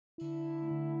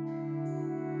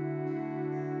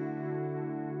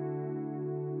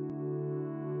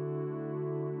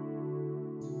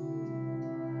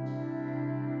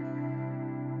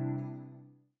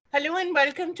Hello and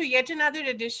welcome to yet another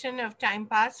edition of Time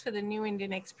Pass for the New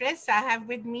Indian Express. I have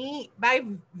with me, by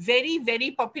very, very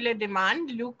popular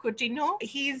demand, Luke Coutinho.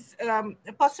 He's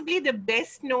possibly the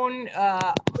best known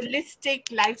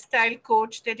holistic lifestyle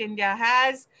coach that India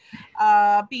has.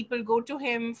 People go to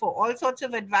him for all sorts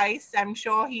of advice. I'm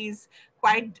sure he's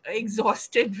quite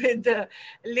exhausted with the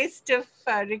list of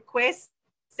requests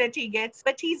that he gets,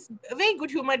 but he's very good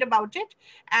humored about it.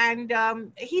 And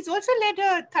he's also led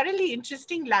a thoroughly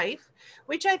interesting life,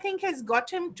 which I think has got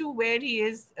him to where he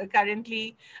is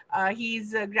currently.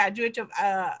 He's a graduate of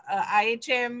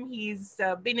IHM, he's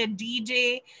been a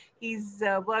DJ, he's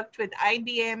worked with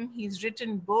IBM, he's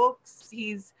written books,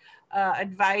 he's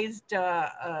advised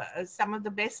some of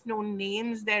the best known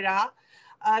names there are.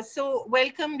 So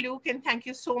welcome, Luke, and thank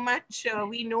you so much.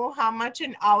 We know how much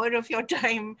an hour of your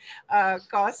time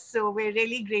costs, so we're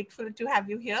really grateful to have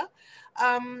you here.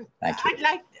 Thank you.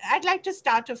 I'd like to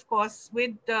start, of course,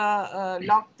 with the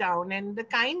lockdown and the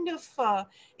kind of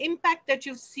impact that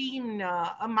you've seen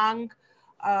among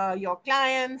your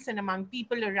clients and among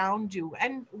people around you,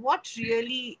 and what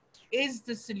really is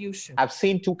the solution. I've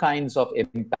seen two kinds of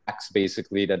impacts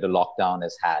basically that the lockdown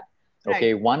has had.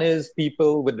 Okay, Right. one is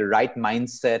people with the right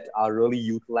mindset are really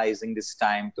utilizing this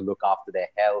time to look after their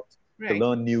health, to Right.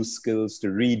 learn new skills, to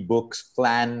read books,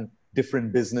 plan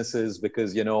different businesses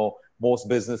because, most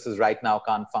businesses right now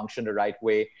can't function the right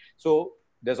way. So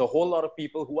there's a whole lot of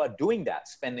people who are doing that,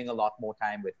 spending a lot more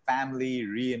time with family,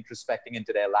 re-introspecting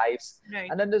into their lives.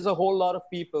 Right. And then there's a whole lot of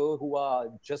people who are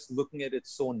just looking at it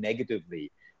so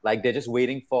negatively, like they're just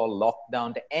waiting for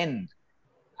lockdown to end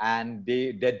and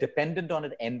they're dependent on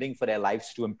it ending for their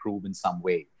lives to improve in some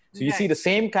way. So you see Right. the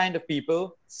same kind of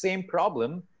people, same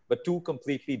problem, but two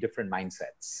completely different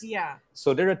mindsets. Yeah.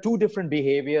 So there are two different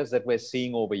behaviors that we're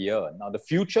seeing over here. Now, the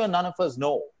future, none of us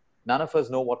know. None of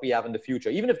us know what we have in the future.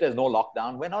 Even if there's no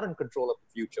lockdown, we're not in control of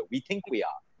the future. We think we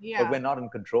are, Yeah. but we're not in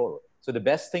control. So the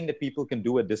best thing that people can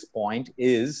do at this point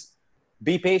is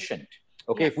be patient.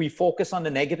 Okay, Yeah. if we focus on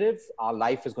the negative, our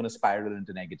life is going to spiral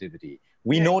into negativity.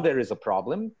 We Right. know there is a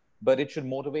problem, but it should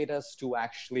motivate us to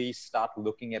actually start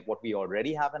looking at what we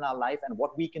already have in our life and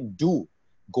what we can do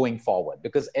going forward,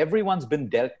 because everyone's been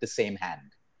dealt the same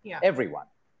hand. Yeah. Everyone.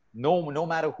 No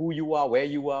matter who you are, where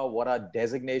you are, what our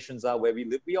designations are, where we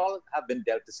live, we all have been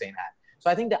dealt the same hand.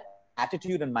 So I think the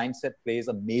attitude and mindset plays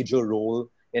a major role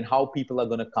in how people are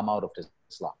going to come out of this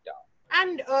lockdown.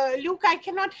 And Luke, I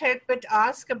cannot help but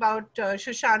ask about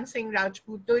Sushant Singh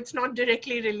Rajput, though it's not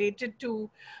directly related to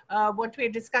what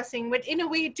we're discussing, but in a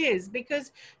way it is,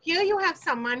 because here you have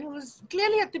someone who's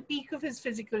clearly at the peak of his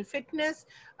physical fitness,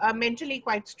 mentally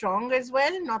quite strong as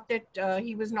well, not that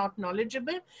he was not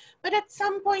knowledgeable, but at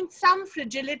some point, some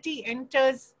fragility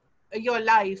enters your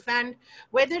life, and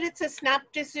whether it's a snap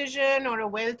decision or a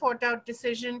well thought out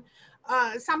decision,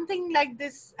 something like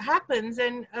this happens,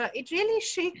 and it really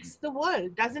shakes the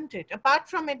world, doesn't it? Apart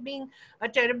from it being a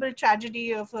terrible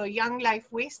tragedy of a young life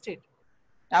wasted.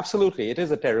 Absolutely. It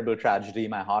is a terrible tragedy.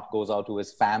 My heart goes out to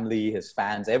his family, his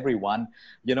fans, everyone.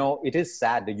 It is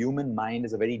sad. The human mind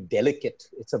is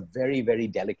it's a very, very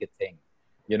delicate thing.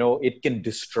 It can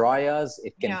destroy us,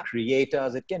 it can Yeah. create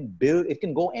us, it can build, it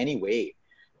can go any way.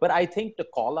 But I think the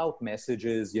call out message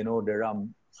is, there are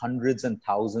hundreds and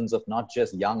thousands of not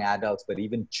just young adults, but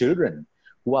even children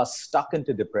who are stuck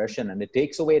into depression, and it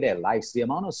takes away their lives. The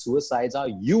amount of suicides are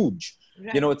huge.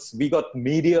 Right. We got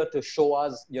media to show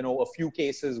us, a few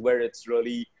cases where it's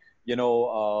really,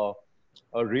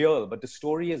 real, but the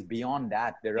story is beyond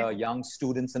that. There are young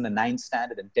students in the 9th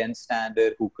standard and 10th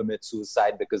standard who commit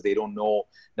suicide because they don't know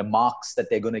the marks that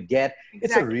they're going to get.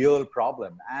 It's a Exactly. real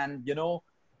problem. And,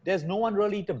 there's no one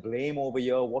really to blame over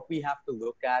here. What we have to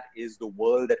look at is the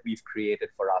world that we've created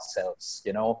for ourselves.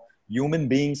 Human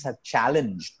beings have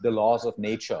challenged the laws of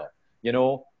nature.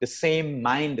 The same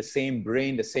mind, the same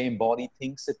brain, the same body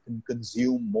thinks it can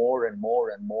consume more and more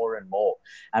and more and more.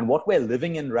 And what we're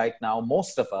living in right now,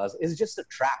 most of us, is just a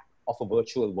trap of a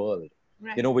virtual world,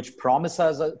 Right. which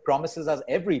promises us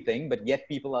everything, but yet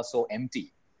people are so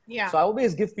empty. Yeah. So I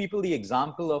always give people the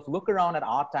example of look around at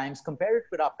our times, compare it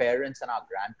with our parents and our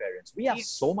grandparents. We have Yeah.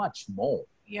 so much more.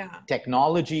 Yeah.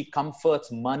 Technology,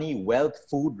 comforts, money, wealth,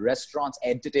 food, restaurants,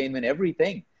 entertainment,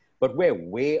 everything. But we're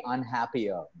way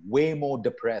unhappier, way more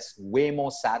depressed, way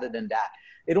more sadder than that.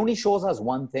 It only shows us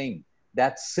one thing,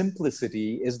 that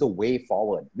simplicity is the way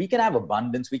forward. We can have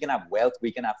abundance, we can have wealth,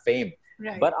 we can have fame.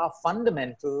 Right. But our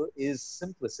fundamental is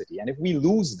simplicity. And if we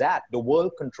lose that, the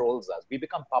world controls us. We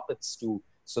become puppets to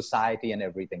society and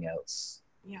everything else.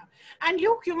 Yeah. And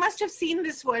Luke, you must have seen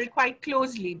this world quite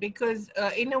closely because,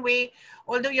 in a way,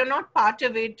 although you're not part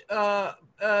of it, a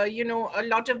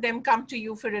lot of them come to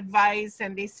you for advice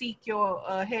and they seek your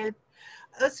help.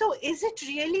 So, is it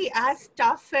really as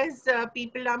tough as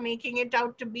people are making it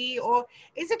out to be, or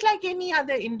is it like any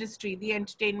other industry, the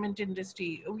entertainment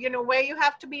industry, where you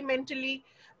have to be mentally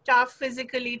tough,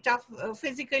 physically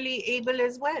able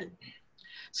as well?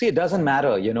 See, it doesn't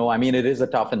matter, I mean, it is a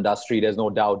tough industry, there's no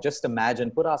doubt. Just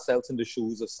imagine, put ourselves in the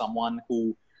shoes of someone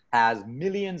who has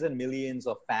millions and millions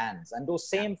of fans, and those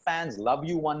Yeah. same fans love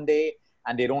you one day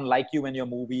and they don't like you when your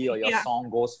movie or your Yeah. song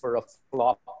goes for a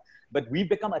flop. But we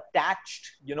become attached,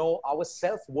 our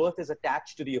self-worth is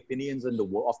attached to the opinions of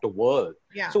the world.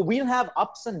 Yeah. So we'll have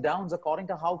ups and downs according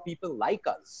to how people like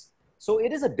us. So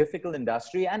it is a difficult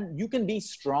industry, and you can be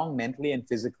strong mentally and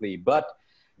physically, but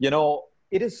you know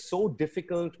it is so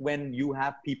difficult when you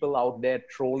have people out there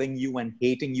trolling you and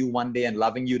hating you one day and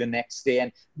loving you the next day,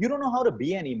 and you don't know how to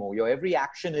be anymore. Your every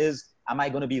action is, am I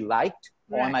going to be liked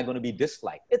or am Right. I going to be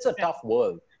disliked? It's a Right. tough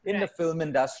world in the Right. film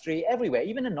industry, everywhere,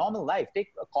 even in normal life.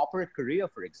 Take a corporate career,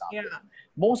 for Yeah. example.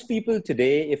 Most people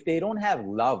today, if they don't have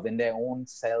love in their own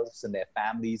selves and their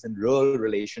families and real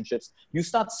relationships, you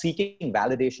start seeking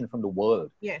validation from the world.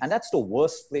 And Yes. that's the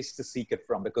worst place to seek it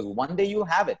from, because one day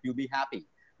you'll have it, you'll be happy.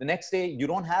 The next day you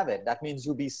don't have it, that means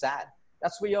you'll be sad.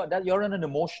 That's where you're in an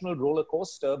emotional roller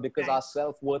coaster, because Right. our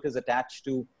self-worth is attached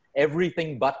to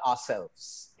everything but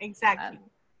ourselves. And Exactly.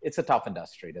 it's a tough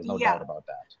industry, there's no Yeah. doubt about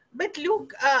that. But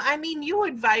Luke, I mean, you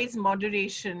advise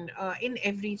moderation in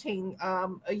everything.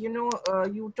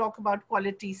 You talk about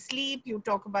quality sleep, you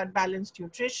talk about balanced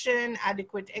nutrition,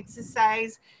 adequate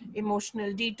exercise,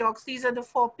 emotional detox. These are the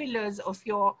four pillars of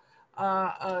your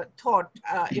thought.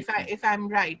 If I'm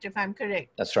right, if I'm correct,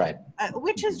 That's right.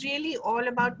 which is really all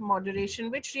about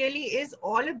moderation, which really is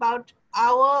all about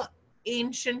our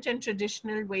ancient and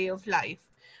traditional way of life.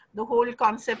 The whole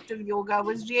concept of yoga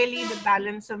was really the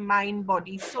balance of mind,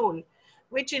 body, soul,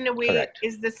 which in a way Correct.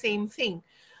 is the same thing.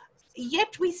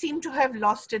 Yet we seem to have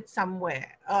lost it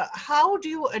somewhere. How do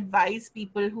you advise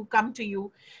people who come to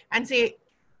you and say,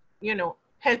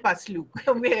 help us, Luke?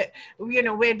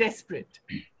 We're desperate.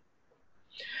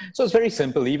 So it's very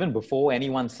simple. Even before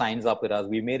anyone signs up with us,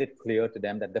 we made it clear to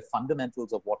them that the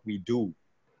fundamentals of what we do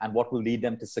and what will lead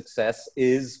them to success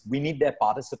is, we need their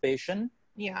participation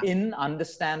Yeah. in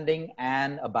understanding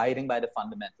and abiding by the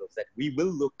fundamentals. That we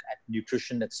will look at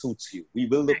nutrition that suits you. We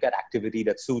will look at activity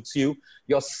that suits you.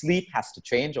 Your sleep has to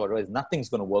change, otherwise nothing's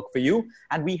going to work for you.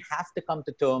 And we have to come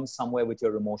to terms somewhere with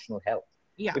your emotional health.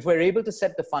 Yeah. If we're able to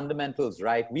set the fundamentals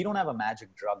right, we don't have a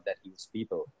magic drug that heals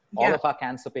people. All Yeah. of our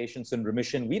cancer patients in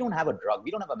remission, we don't have a drug.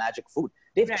 We don't have a magic food.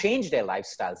 They've Right. changed their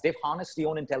lifestyles. They've harnessed the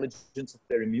own intelligence of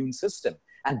their immune system.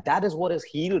 And that is what has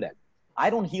healed them. I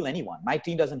don't heal anyone. My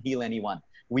team doesn't heal anyone.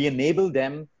 We enable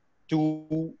them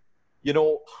to,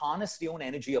 harness the own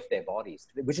energy of their bodies,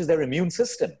 which is their immune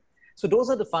system. So those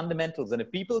are the fundamentals. And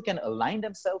if people can align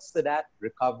themselves to that,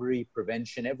 recovery,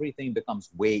 prevention, everything becomes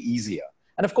way easier.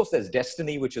 And of course, there's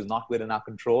destiny, which is not within our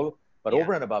control. But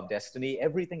over and above destiny,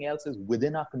 everything else is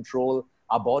within our control.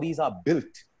 Our bodies are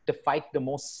built to fight the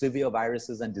most severe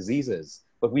viruses and diseases,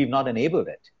 but we've not enabled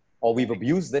it, or we've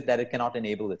abused it that it cannot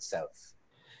enable itself.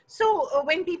 So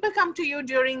when people come to you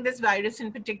during this virus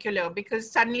in particular,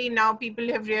 because suddenly now people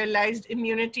have realized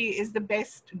immunity is the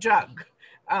best drug,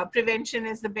 prevention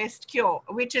is the best cure,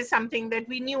 which is something that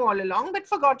we knew all along, but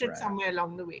forgot it somewhere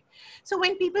along the way. So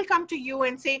when people come to you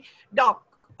and say, Doc,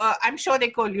 I'm sure they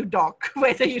call you Doc,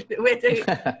 whether you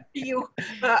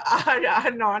are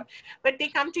or not, but they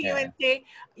come to you and say,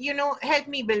 help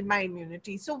me build my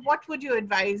immunity. So what would you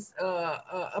advise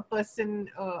a person?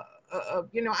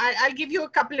 I'll give you a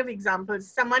couple of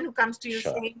examples. Someone who comes to you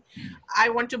saying, I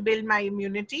want to build my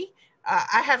immunity.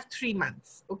 I have 3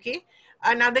 months. Okay.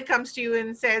 Another comes to you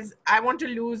and says, I want to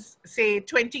lose, say,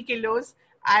 20 kilos.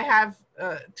 I have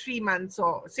 3 months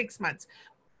or 6 months.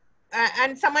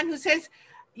 And someone who says,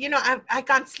 I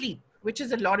can't sleep, which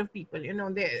is a lot of people,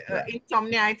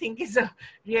 insomnia, I think, is a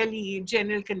really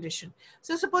general condition.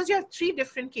 So suppose you have 3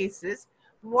 different cases.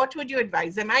 What would you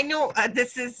advise them? I know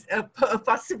this is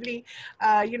possibly,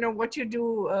 what you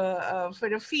do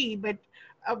for a fee, but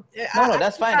no,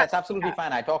 that's fine. That's absolutely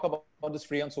fine. I talk about this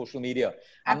free on social media.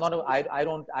 I don't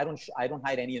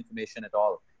hide any information at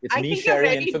all. It's me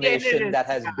sharing information that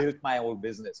has built my whole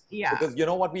business. Yeah. Because you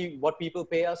know what people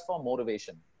pay us for?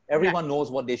 Motivation. Everyone knows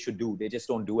what they should do. They just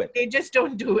don't do it. They just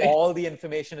don't do it. All the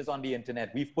information is on the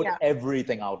internet. We've put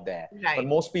everything out there. Right. But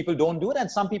most people don't do it.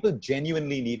 And some people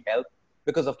genuinely need help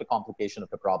because of the complication of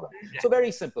the problem. Right. So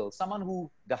very simple. Someone who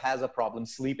has a problem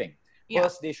sleeping. Yeah.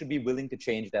 First, they should be willing to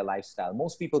change their lifestyle.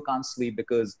 Most people can't sleep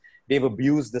because they've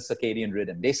abused the circadian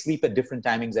rhythm. They sleep at different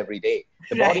timings every day.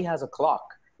 The body Right. has a clock.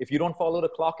 If you don't follow the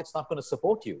clock, it's not going to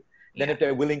support you. Then Yeah. if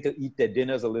they're willing to eat their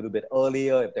dinners a little bit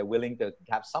earlier, if they're willing to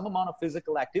have some amount of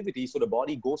physical activity, so the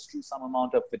body goes through some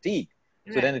amount of fatigue.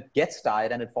 So Right. then it gets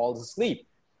tired and it falls asleep.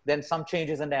 Then some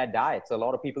changes in their diets. A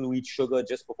lot of people who eat sugar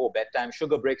just before bedtime,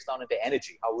 sugar breaks down into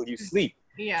energy. How will you sleep?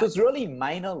 Yeah. So it's really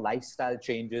minor lifestyle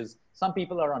changes. Some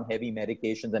people are on heavy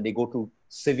medications and they go through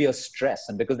severe stress.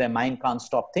 And because their mind can't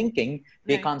stop thinking,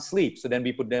 they Right. can't sleep. So then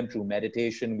we put them through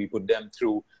meditation. We put them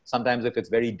through, sometimes if it's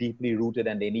very deeply rooted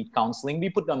and they need counseling, we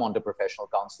put them onto professional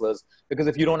counselors. Because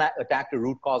if you don't attack the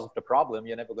root cause of the problem,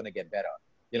 you're never going to get better.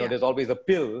 Yeah. There's always a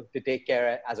pill to take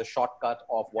care as a shortcut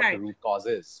of what the Right. root cause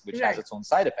is, which has Right. its own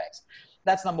side effects.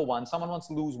 That's number one. Someone wants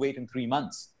to lose weight in 3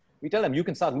 months. We tell them you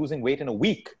can start losing weight in a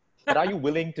week, but are you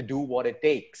willing to do what it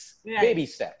takes? Right. Baby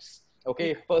steps.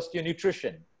 Okay. First, your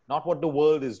nutrition, not what the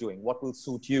world is doing. What will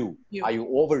suit you? Are you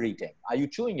overeating? Are you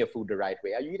chewing your food the right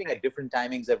way? Are you eating at different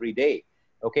timings every day?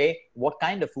 Okay. What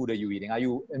kind of food are you eating? Are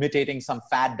you imitating some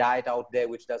fad diet out there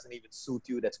which doesn't even suit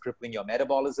you, that's crippling your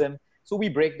metabolism? So we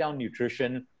break down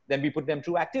nutrition, then we put them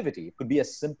through activity. It could be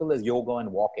as simple as yoga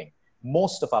and walking.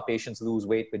 Most of our patients lose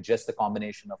weight with just a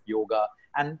combination of yoga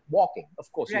and walking.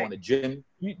 Of course, you want a gym.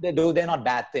 They're not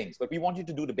bad things, but we want you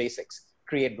to do the basics.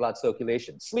 Create blood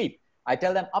circulation. Sleep. I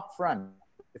tell them upfront,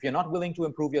 if you're not willing to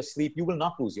improve your sleep, you will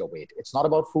not lose your weight. It's not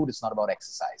about food. It's not about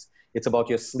exercise. It's about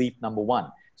your sleep, number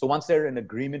one. So once they're in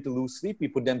agreement to lose sleep, we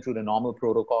put them through the normal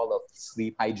protocol of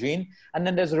sleep hygiene. And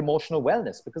then there's emotional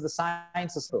wellness, because the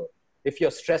science is so. If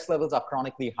your stress levels are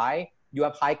chronically high, you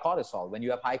have high cortisol. When you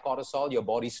have high cortisol, your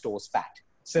body stores fat.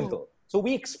 Simple. So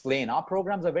we explain. Our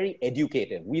programs are very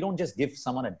educative. We don't just give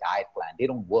someone a diet plan. They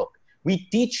don't work. We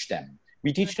teach them.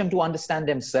 We teach them to understand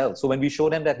themselves. So when we show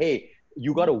them that, hey,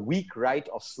 you got a week, right,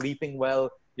 of sleeping well,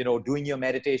 doing your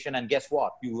meditation, and guess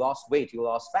what? You lost weight, you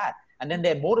lost fat. And then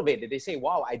they're motivated. They say,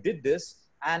 wow, I did this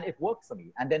and it worked for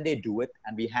me. And then they do it,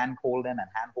 and we handhold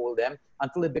them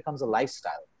until it becomes a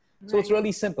lifestyle. So it's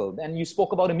really simple. And you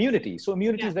spoke about immunity. So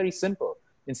immunity is very simple.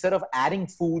 Instead of adding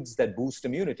foods that boost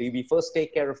immunity, we first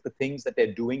take care of the things that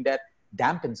they're doing that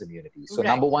dampens immunity. So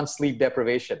number one, sleep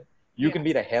deprivation. You can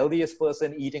be the healthiest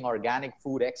person eating organic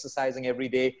food, exercising every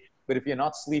day, but if you're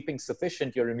not sleeping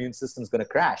sufficient, your immune system is going to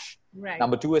crash.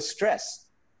 Number two is stress.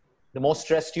 The more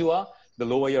stressed you are, the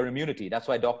lower your immunity. That's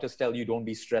why doctors tell you don't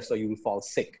be stressed or you will fall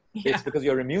sick. It's because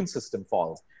your immune system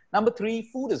falls. Number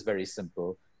three, food is very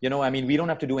simple. We don't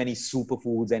have to do any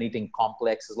superfoods, anything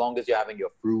complex, as long as you're having your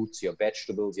fruits, your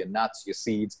vegetables, your nuts, your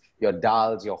seeds, your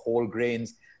dals, your whole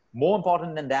grains. More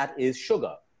important than that is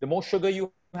sugar. The more sugar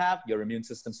you have, your immune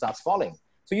system starts falling.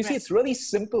 So you see, it's really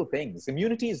simple things.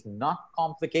 Immunity is not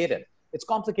complicated. It's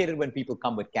complicated when people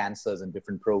come with cancers and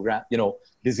different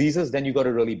diseases. Then you got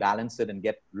to really balance it and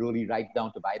get really right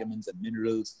down to vitamins and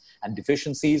minerals and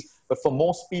deficiencies. But for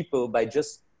most people, by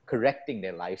just correcting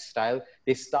their lifestyle,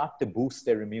 they start to boost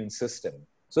their immune system.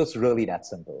 So it's really that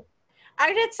simple.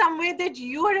 I read somewhere that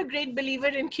you are a great believer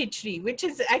in khichdi, which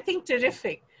is, I think,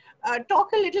 terrific.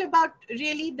 Talk a little about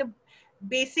really the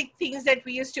basic things that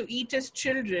we used to eat as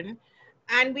children,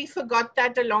 and we forgot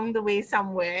that along the way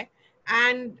somewhere,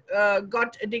 and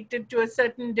got addicted to a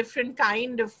certain different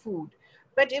kind of food.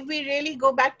 But if we really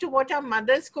go back to what our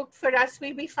mothers cooked for us,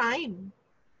 we'll be fine.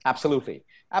 Absolutely.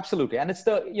 Absolutely. And it's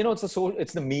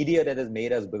the media that has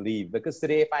made us believe, because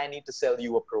today, if I need to sell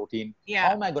you a protein,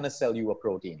 how am I going to sell you a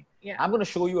protein? I'm going to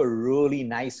show you a really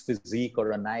nice physique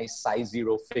or a nice size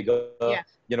 0 figure,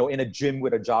 in a gym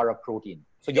with a jar of protein.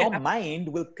 So your mind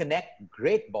will connect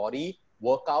great body,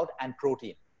 workout, and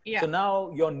protein. So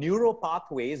now your neural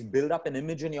pathways build up an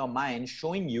image in your mind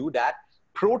showing you that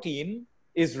protein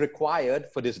is required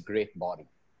for this great body.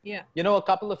 A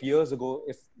couple of years ago,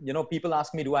 if, people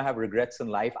ask me, do I have regrets in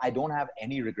life? I don't have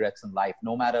any regrets in life,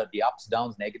 no matter the ups,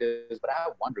 downs, negatives, but I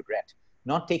have one regret: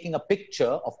 not taking a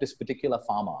picture of this particular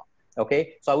farmer.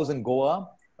 Okay. So I was in Goa.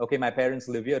 Okay. My parents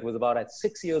live here. It was about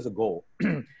 6 years ago.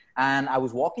 And I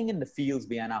was walking in the fields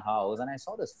behind our house, and I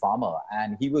saw this farmer,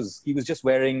 and he was just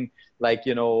wearing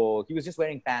he was just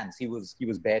wearing pants. He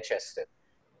was bare chested.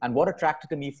 And what attracted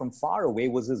to me from far away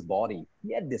was his body.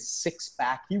 He had this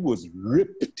six-pack. He was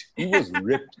ripped.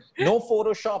 No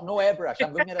Photoshop, no airbrush.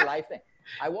 I'm looking at a live thing.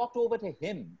 I walked over to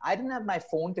him. I didn't have my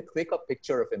phone to click a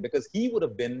picture of him, because he would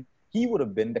have been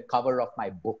the cover of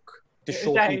my book to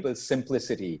show people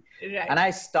simplicity. And I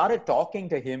started talking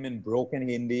to him in broken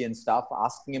Hindi and stuff,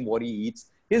 asking him what he eats.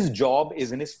 His job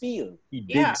is in his field. He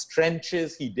digs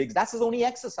trenches. That's his only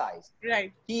exercise.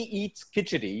 He eats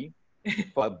khichdi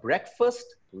for breakfast,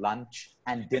 lunch,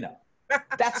 and dinner.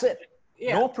 That's it.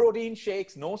 No protein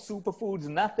shakes, no superfoods,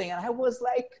 nothing. And I was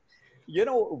like,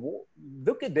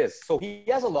 look at this. So he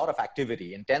has a lot of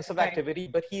activity, intensive activity,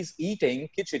 but he's eating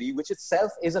khichdi, which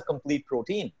itself is a complete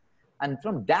protein. And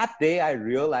from that day, I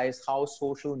realized how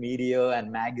social media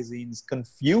and magazines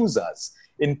confuse us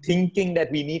in thinking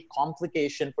that we need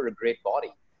complication for a great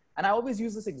body. And I always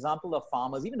use this example of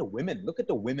farmers, even the women. Look at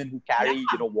the women who carry,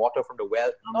 water from the well.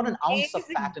 Not an ounce of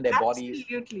fat in their bodies.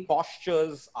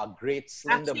 Postures are great,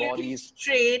 slender bodies.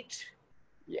 Straight.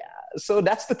 Yeah. So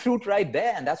that's the truth right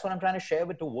there. And that's what I'm trying to share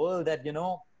with the world, that,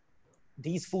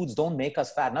 these foods don't make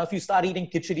us fat. Now, if you start eating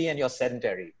khichdi and you're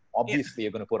sedentary, obviously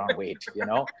you're going to put on weight,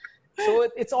 So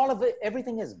it's all of it.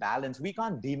 Everything is balanced. We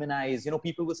can't demonize,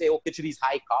 people will say, oh, khichdi is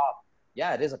high carb.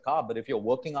 Yeah, it is a carb, but if you're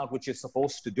working out, which you're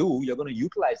supposed to do, you're going to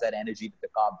utilize that energy that the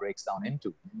carb breaks down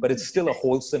into. But it's still a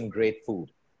wholesome, great food.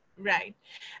 Right.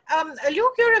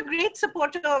 Luke, you're a great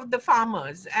supporter of the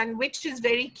farmers, and which is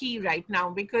very key right now,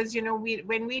 because,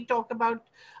 when we talk about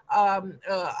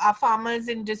our farmers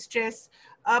in distress,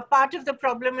 part of the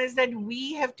problem is that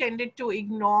we have tended to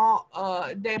ignore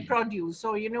their produce.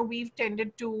 So, we've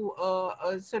tended to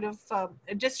sort of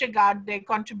disregard their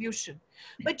contribution.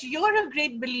 But you're a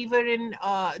great believer in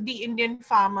the Indian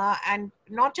farmer, and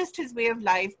not just his way of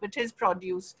life, but his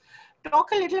produce.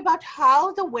 Talk a little about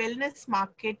how the wellness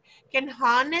market can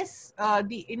harness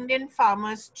the Indian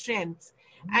farmer's strengths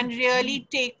and really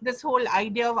take this whole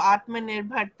idea of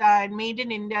Atmanirbharta and Made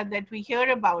in India that we hear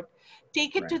about,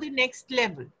 take it to the next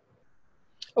level.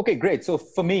 Okay, great. So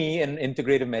for me in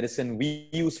integrative medicine, we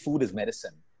use food as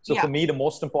medicine. So for me, the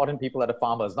most important people are the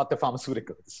farmers, not the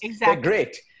pharmaceuticals. Exactly. They're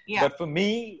great. Yeah. But for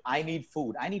me, I need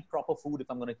food. I need proper food if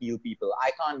I'm going to heal people. I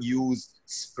can't use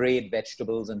sprayed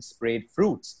vegetables and sprayed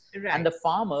fruits. Right. And the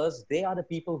farmers, they are the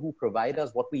people who provide us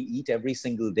what we eat every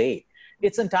single day.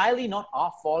 It's entirely not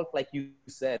our fault, like you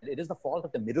said. It is the fault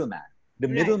of the middleman. The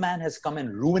middleman has come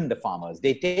and ruined the farmers.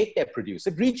 They take their produce.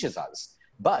 It reaches us.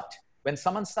 But when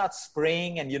someone starts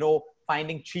spraying and,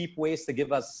 finding cheap ways to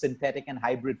give us synthetic and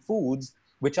hybrid foods,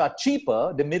 which are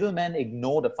cheaper, the middlemen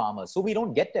ignore the farmers. So we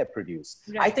don't get their produce.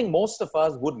 Right. I think most of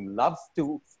us would love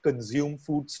to consume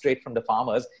food straight from the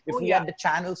farmers if we had the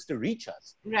channels to reach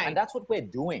us. Right. And that's what we're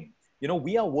doing.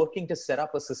 We are working to set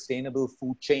up a sustainable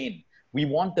food chain. We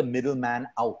want the middleman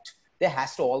out. There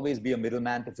has to always be a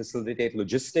middleman to facilitate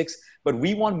logistics, but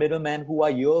we want middlemen who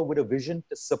are here with a vision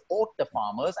to support the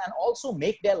farmers and also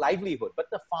make their livelihood. But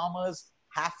the farmers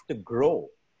have to grow.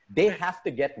 They have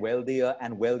to get wealthier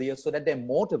and wealthier so that they're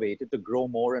motivated to grow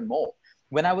more and more.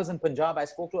 When I was in Punjab, I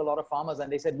spoke to a lot of farmers and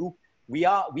they said, look, we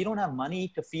don't have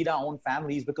money to feed our own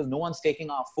families because no one's taking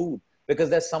our food, because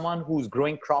there's someone who's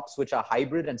growing crops which are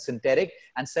hybrid and synthetic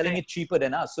and selling it cheaper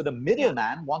than us. So the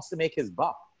middleman wants to make his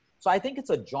buck. So I think it's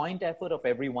a joint effort of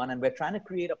everyone, and we're trying to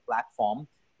create a platform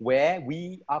where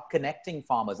we are connecting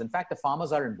farmers. In fact, the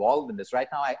farmers are involved in this. Right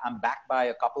now, I'm backed by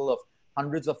a couple of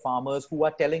hundreds of farmers who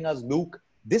are telling us, Luke,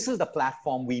 this is the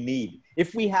platform we need.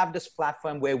 If we have this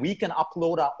platform where we can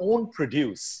upload our own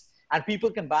produce and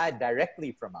people can buy it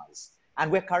directly from us.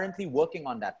 And we're currently working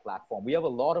on that platform. We have a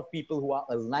lot of people who are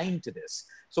aligned to this.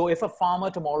 So if a farmer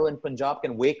tomorrow in Punjab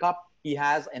can wake up, he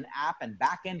has an app and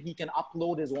back end, he can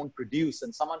upload his own produce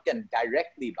and someone can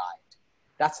directly buy it.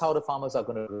 That's how the farmers are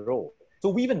going to grow. So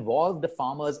we've involved the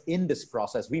farmers in this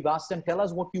process. We've asked them, tell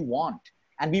us what you want.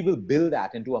 And we will build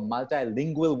that into a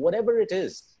multilingual, whatever it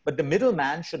is. But the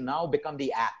middleman should now become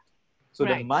the app. So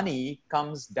the money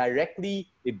comes directly,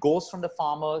 it goes from the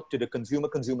farmer to the consumer,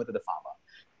 consumer to the farmer.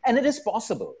 And it is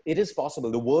possible. It is possible.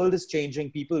 The world is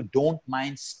changing. People don't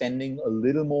mind spending a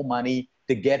little more money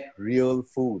to get real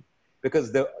food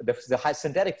because the high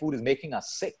synthetic food is making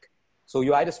us sick. So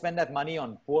you either spend that money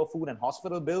on poor food and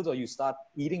hospital bills, or you start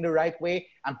eating the right way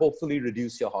and hopefully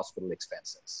reduce your hospital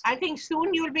expenses. I think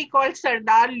soon you'll be called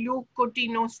Sardar Luke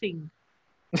Coutinho Singh.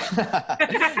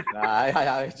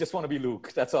 I just want to be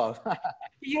Luke. That's all.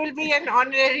 You'll be an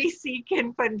honorary Sikh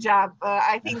in Punjab.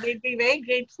 I think they'd be very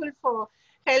grateful for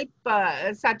help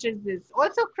such as this.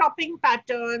 Also, cropping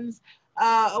patterns,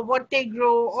 what they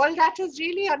grow, all that has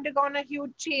really undergone a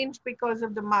huge change because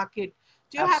of the market.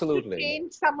 Do you have to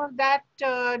change some of that?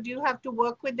 Do you have to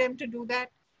work with them to do that?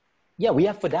 Yeah, we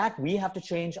have to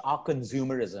change our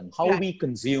consumerism, how we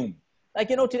consume. Like,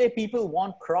 today people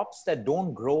want crops that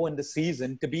don't grow in the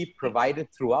season to be provided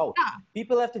throughout. Yeah.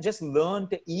 People have to just learn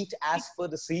to eat as per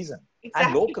the season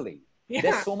and locally. Yeah.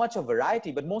 There's so much of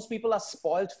variety, but most people are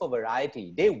spoiled for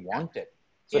variety. They want it.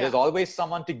 So there's always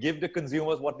someone to give the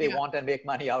consumers what they want and make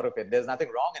money out of it. There's nothing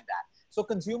wrong in that. So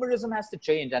consumerism has to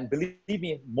change. And believe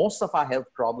me, most of our health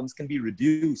problems can be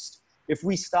reduced if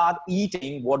we start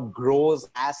eating what grows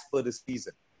as per the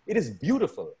season. It is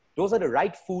beautiful. Those are the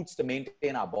right foods to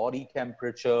maintain our body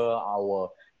temperature, our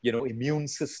immune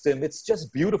system. It's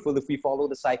just beautiful if we follow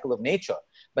the cycle of nature.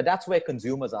 But that's where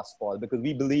consumers are spoiled, because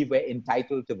we believe we're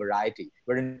entitled to variety.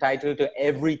 We're entitled to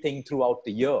everything throughout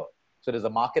the year. So there's a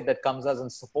market that comes us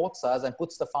and supports us and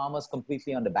puts the farmers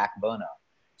completely on the back burner.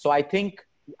 So I think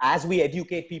as we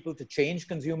educate people to change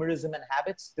consumerism and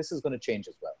habits, this is going to change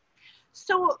as well.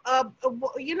 So,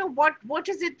 what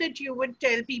is it that you would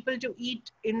tell people to eat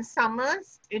in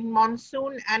summers, in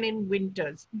monsoon, and in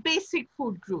winters? Basic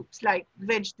food groups like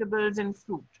vegetables and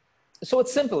fruit. So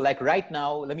it's simple. Like right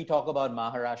now, let me talk about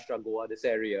Maharashtra, Goa, this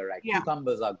area, right? Yeah.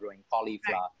 Cucumbers are growing,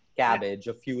 cauliflower, Right. cabbage,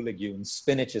 a few legumes,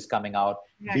 spinach is coming out,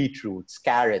 Right. beetroots,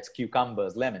 carrots,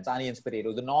 cucumbers, lemons, onions,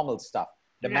 potatoes, the normal stuff.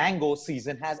 The Right. mango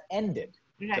season has ended.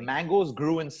 Right. The mangoes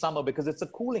grew in summer because it's a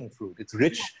cooling fruit. It's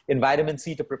rich in vitamin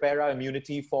C to prepare our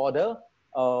immunity for the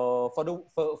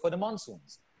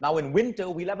monsoons. Now in winter,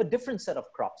 we'll have a different set of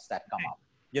crops that come up.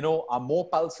 Our more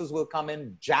pulses will come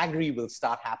in. Jaggery will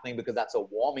start happening because that's a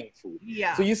warming food.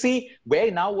 Yeah. So you see, we're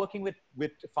now working with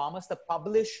farmers to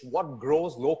publish what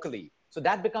grows locally. So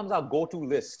that becomes our go-to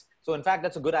list. So in fact,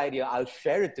 that's a good idea. I'll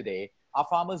share it today. Our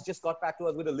farmers just got back to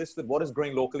us with a list with what is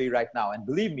growing locally right now. And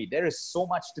believe me, there is so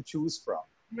much to choose from.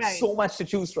 Right. So much to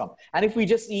choose from. And if we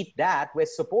just eat that, we're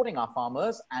supporting our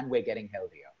farmers and we're getting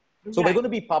healthier. So we're going to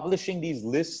be publishing these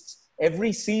lists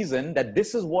every season that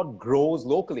this is what grows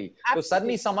locally. Absolutely. So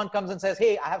suddenly someone comes and says,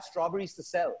 hey, I have strawberries to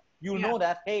sell. You'll know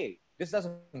that, hey, this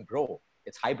doesn't grow.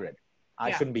 It's hybrid.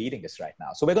 I shouldn't be eating this right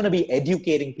now. So we're going to be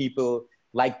educating people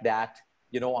like that,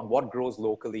 on what grows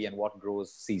locally and what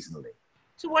grows seasonally.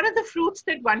 So what are the fruits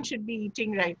that one should be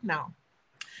eating right now?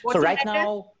 So right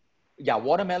now,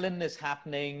 watermelon is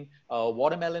happening.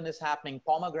 Pomegranates are happening.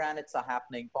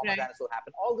 Pomegranates will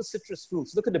happen. All the citrus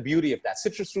fruits. Look at the beauty of that.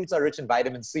 Citrus fruits are rich in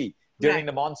vitamin C. During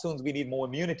the monsoons, we need more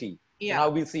immunity. Yeah. Now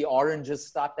we'll see oranges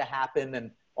start to happen,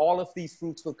 and all of these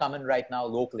fruits will come in right now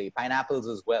locally. Pineapples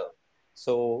as well.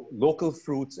 So local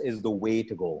fruits is the way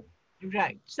to go.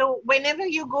 Right. So whenever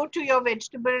you go to your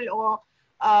vegetable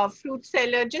or fruit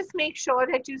seller, just make sure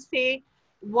that you say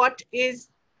what is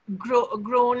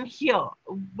grown here.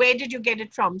 Where did you get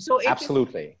it from? So if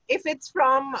it's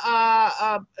from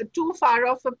too far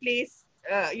off a place,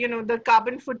 the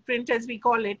carbon footprint, as we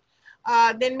call it,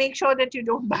 then make sure that you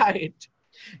don't buy it.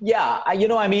 Yeah,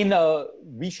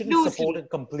 we shouldn't support it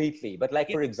completely. But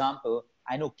like, for example,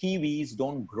 I know kiwis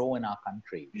don't grow in our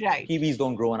country. Right. Kiwis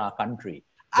don't grow in our country.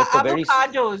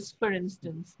 Avocados, for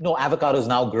instance. No, avocados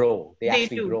now grow. They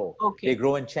actually grow. Okay. They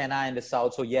grow in Chennai in the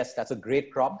south. So yes, that's a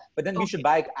great crop. But then we should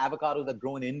buy avocados that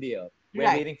grow in India. We're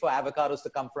waiting for avocados to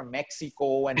come from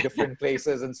Mexico and different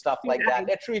places and stuff like that.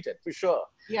 They're treated for sure.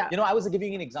 Yeah. I was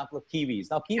giving you an example of kiwis.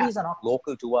 Now, kiwis are not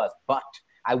local to us, but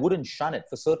I wouldn't shun it.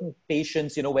 For certain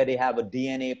patients, where they have a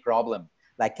DNA problem,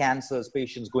 like cancers,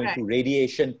 patients going through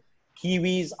radiation,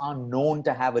 kiwis are known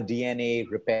to have a DNA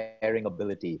repairing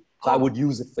ability. So I would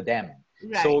use it for them.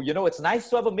 Right. So, it's nice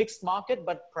to have a mixed market,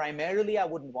 but primarily I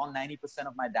wouldn't want 90%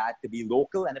 of my diet to be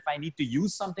local. And if I need to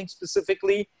use something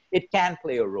specifically, it can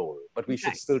play a role, but we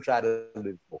should still try to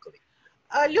live locally.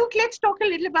 Luke, let's talk a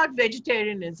little about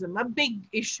vegetarianism, a big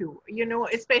issue,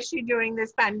 especially during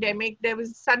this pandemic. There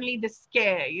was suddenly the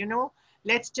scare,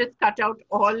 let's just cut out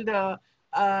all the,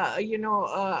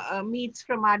 meats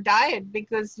from our diet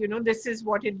because, this is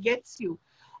what it gets you,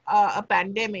 a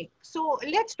pandemic. So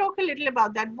let's talk a little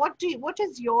about that. What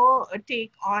is your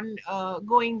take on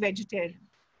going vegetarian?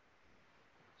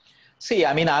 See,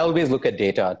 I always look at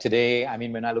data. Today,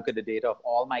 when I look at the data of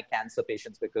all my cancer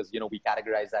patients, because, we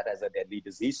categorize that as a deadly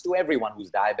disease to everyone who's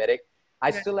diabetic,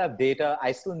 I still have data.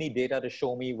 I still need data to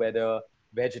show me whether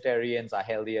vegetarians are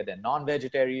healthier than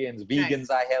non-vegetarians,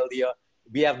 vegans are healthier.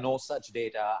 We have no such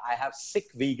data. I have sick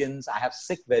vegans, I have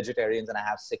sick vegetarians, and I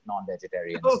have sick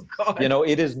non-vegetarians. Oh, God.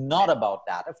 It is not about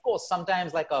that. Of course,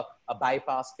 sometimes like a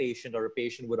bypass patient or a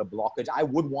patient with a blockage, I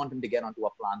would want him to get onto a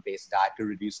plant-based diet to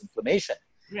reduce inflammation.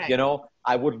 Right.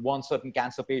 I would want certain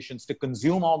cancer patients to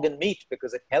consume organ meat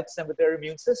because it helps them with their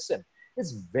immune system.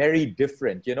 It's very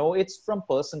different. It's from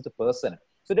person to person.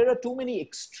 So there are too many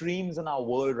extremes in our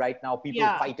world right now. People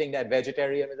fighting that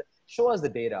vegetarian. Show us the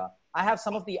data. I have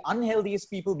some of the unhealthiest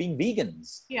people being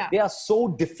vegans. Yeah. They are so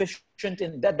deficient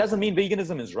in, that doesn't mean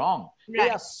veganism is wrong. Right. They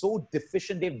are so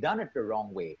deficient. They've done it the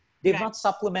wrong way. They've not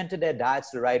supplemented their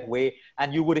diets the right way.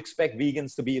 And you would expect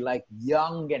vegans to be like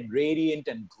young and radiant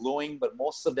and glowing, but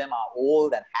most of them are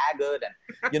old and haggard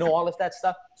and, all of that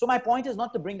stuff. So my point is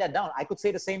not to bring that down. I could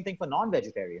say the same thing for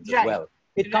non-vegetarians as well.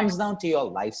 It comes down to your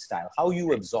lifestyle, how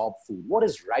you absorb food, what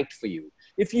is right for you.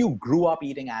 If you grew up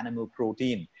eating animal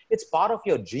protein, it's part of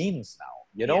your genes now.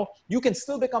 You know, you can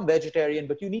still become vegetarian,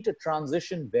 but you need to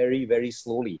transition very, very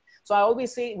slowly. So I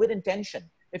always say with intention.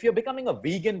 If you're becoming a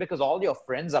vegan because all your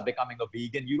friends are becoming a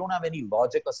vegan, you don't have any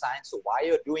logic or science. So why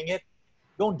you're doing it,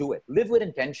 don't do it. Live with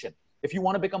intention. If you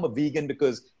want to become a vegan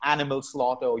because animal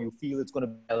slaughter or you feel it's going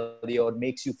to be healthy or it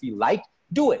makes you feel light,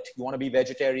 do it. You want to be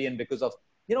vegetarian because of,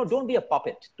 you know, don't be a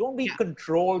puppet. Don't be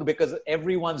controlled because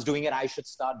everyone's doing it. I should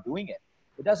start doing it.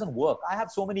 It doesn't work. I have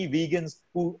so many vegans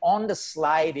who on the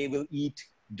sly, they will eat,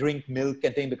 drink milk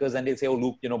and things because then they say, oh,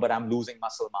 Luke, you know, but I'm losing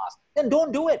muscle mass. Then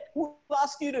don't do it. Who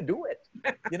asked you to do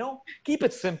it? You know, keep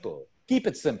it simple. Keep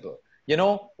it simple. You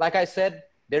know, like I said,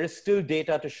 there is still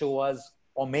data to show us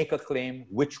or make a claim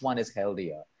which one is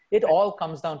healthier. It all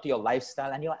comes down to your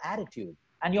lifestyle and your attitude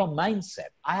and your mindset.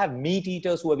 I have meat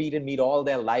eaters who have eaten meat all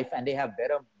their life and they have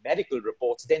better medical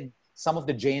reports than some of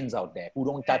the Jains out there who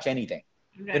don't touch anything.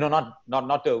 Right. You know,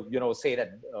 not to, you know, say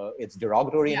that it's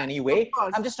derogatory in any way.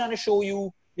 I'm just trying to show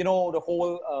you, you know, the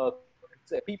whole,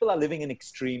 people are living in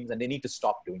extremes and they need to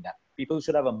stop doing that. People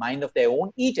should have a mind of their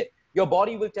own. Eat it. Your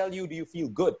body will tell you, do you feel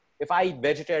good? If I eat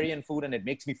vegetarian food and it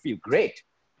makes me feel great,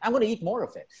 I'm going to eat more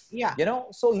of it. Yeah. You know,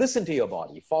 so listen to your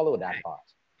body, follow that part.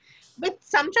 But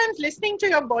sometimes listening to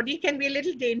your body can be a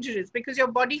little dangerous because your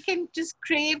body can just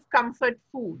crave comfort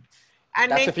food.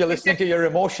 And that's if you're listening to your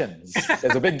emotions.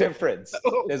 There's a big difference.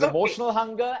 There's emotional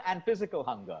hunger and physical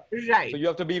hunger. Right. So you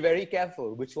have to be very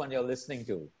careful which one you're listening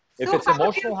to. If so it's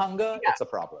emotional hunger, it's a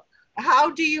problem.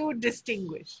 How do you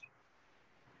distinguish?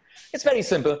 It's very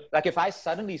simple. Like if I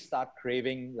suddenly start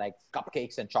craving like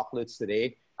cupcakes and chocolates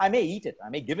today, I may eat it. I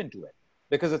may give in to it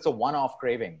because it's a one-off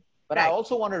craving. But I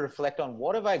also want to reflect on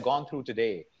what have I gone through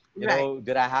today? You know,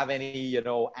 did I have any, you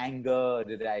know, anger?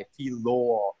 Did I feel low?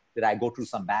 Or did I go through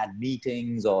some bad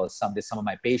meetings or some of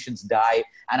my patients die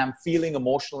and I'm feeling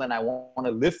emotional and I want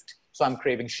to lift. So I'm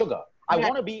craving sugar. I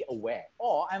want to be aware.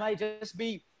 Or I might just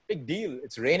be big deal.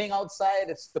 It's raining outside.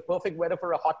 It's the perfect weather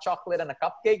for a hot chocolate and a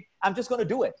cupcake. I'm just going to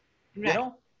do it. You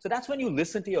know? So that's when you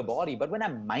listen to your body. But when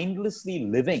I'm mindlessly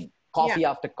living coffee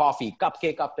after coffee,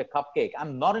 cupcake after cupcake,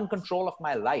 I'm not in control of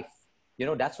my life. You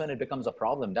know, that's when it becomes a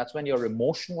problem. That's when your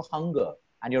emotional hunger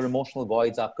and your emotional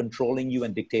voids are controlling you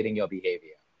and dictating your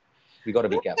behavior. We got to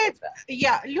be careful of that.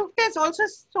 Yeah, look, there's also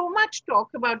so much talk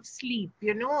about sleep,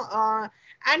 you know,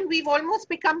 and we've almost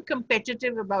become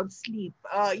competitive about sleep.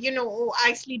 You know, oh,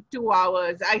 I sleep 2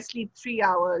 hours, I sleep 3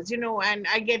 hours, you know, and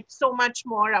I get so much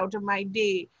more out of my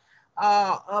day.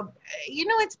 You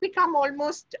know, it's become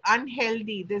almost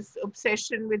unhealthy, this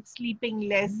obsession with sleeping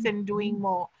less and doing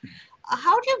more.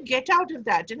 How do you get out of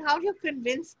that? And how do you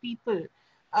convince people?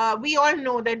 We all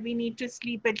know that we need to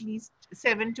sleep at least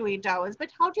 7 to 8 hours, but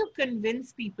how do you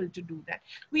convince people to do that?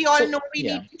 We all know we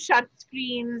need to shut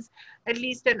screens at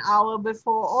least an hour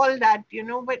before, all that, you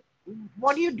know, but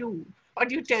what do you do? What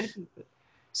do you tell people?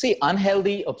 See,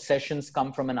 unhealthy obsessions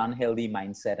come from an unhealthy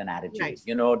mindset and attitude. Right.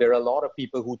 You know, there are a lot of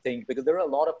people who think, because there are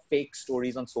a lot of fake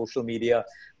stories on social media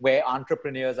where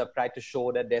entrepreneurs have tried to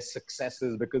show that their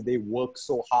successes because they work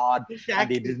so hard and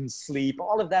they didn't sleep.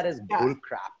 All of that is bull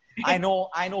crap. I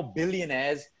know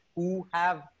billionaires who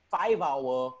have 5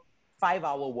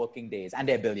 hour working days and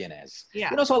they're billionaires. You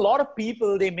know, so a lot of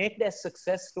people, they make their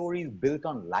success stories built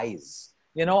on lies.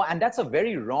 You know, and that's a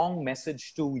very wrong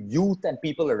message to youth and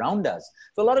people around us.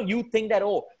 So a lot of youth think that,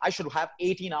 oh, I should have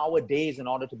 18-hour days in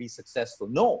order to be successful.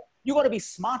 No, you got to be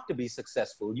smart to be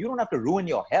successful. You don't have to ruin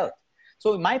your health.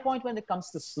 So my point when it comes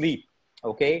to sleep,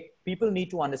 okay, people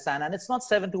need to understand, and it's not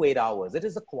 7 to 8 hours. It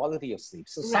is the quality of sleep.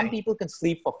 So some people can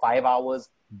sleep for 5 hours,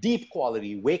 deep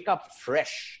quality, wake up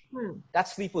fresh. That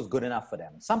sleep was good enough for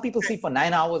them. Some people sleep for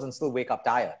 9 hours and still wake up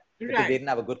tired. Because they didn't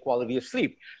have a good quality of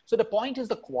sleep. So the point is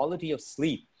the quality of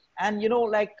sleep. And, you know,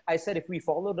 like I said, if we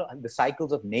follow the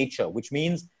cycles of nature, which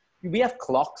means we have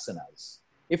clocks in us.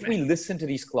 If we listen to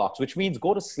these clocks, which means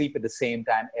go to sleep at the same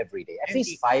time every day, at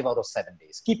least 5 out of 7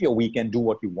 days. Keep your weekend, do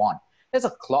what you want. There's a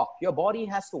clock. Your body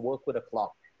has to work with a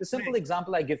clock. The simple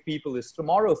example I give people is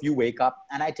tomorrow if you wake up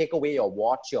and I take away your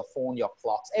watch, your phone, your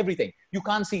clocks, everything, you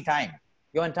can't see time.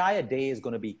 Your entire day is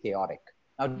going to be chaotic.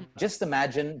 Now, just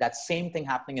imagine that same thing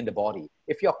happening in the body.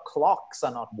 If your clocks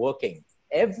are not working,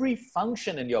 every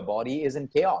function in your body is in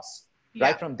chaos,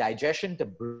 right? From digestion to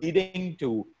breathing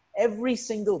to every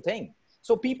single thing.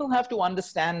 So people have to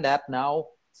understand that now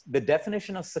the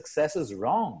definition of success is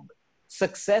wrong.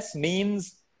 Success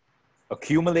means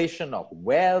accumulation of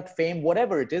wealth, fame,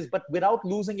 whatever it is, but without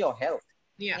losing your health.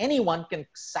 Anyone can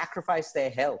sacrifice their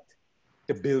health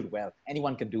to build wealth.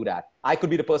 Anyone can do that. I could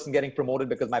be the person getting promoted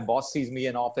because my boss sees me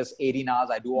in office 18 hours.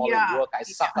 I do all the work. I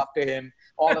suck up to him,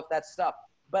 all of that stuff.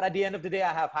 But at the end of the day,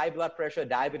 I have high blood pressure,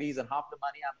 diabetes, and half the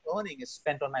money I'm earning is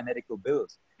spent on my medical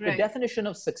bills. The Right. definition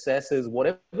of success is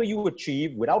whatever you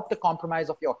achieve without the compromise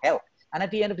of your health. And at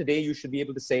the end of the day, you should be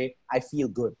able to say, I feel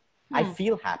good. I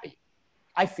feel happy.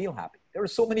 I feel happy. There are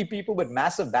so many people with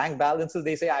massive bank balances.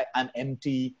 They say, I'm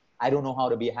empty. I don't know how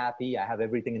to be happy. I have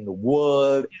everything in the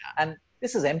world. And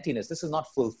this is emptiness. This is not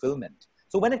fulfillment.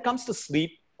 So when it comes to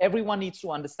sleep, everyone needs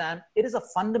to understand it is a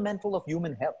fundamental of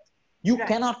human health. You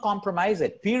cannot compromise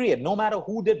it, period, no matter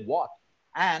who did what.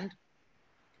 And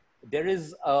there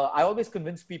is, I always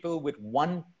convince people with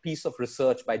one piece of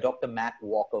research by Dr. Matt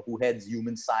Walker, who heads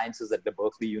human sciences at the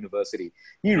Berkeley University.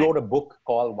 He wrote a book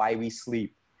called Why We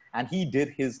Sleep. And he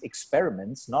did his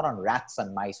experiments, not on rats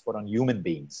and mice, but on human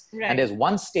beings. And there's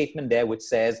one statement there which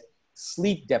says,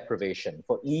 sleep deprivation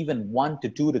for even 1 to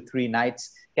 2 to 3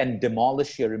 nights can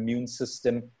demolish your immune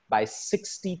system by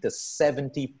 60 to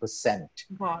 70%.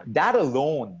 Wow. That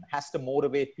alone has to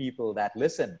motivate people that,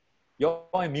 listen, your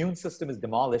immune system is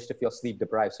demolished if you're sleep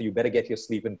deprived. So you better get your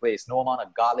sleep in place. No amount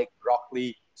of garlic,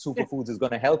 broccoli, superfoods is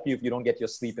going to help you if you don't get your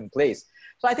sleep in place.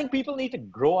 So I think people need to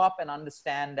grow up and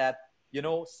understand that, you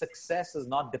know, success is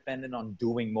not dependent on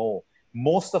doing more.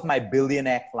 Most of my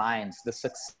billionaire clients, the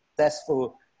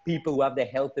successful people who have their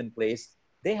health in place,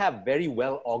 they have very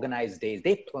well organized days.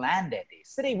 They plan their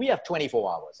days. Today, we have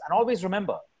 24 hours. And always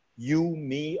remember, you,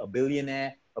 me, a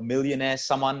billionaire, a millionaire,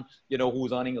 someone, you know,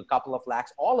 who's earning a couple of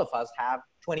lakhs, all of us have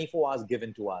 24 hours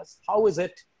given to us. How is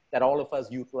it that all of us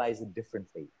utilize it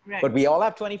differently? But we all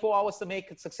have 24 hours to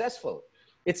make it successful.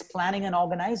 It's planning and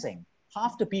organizing.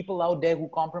 Half the people out there who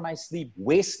compromise sleep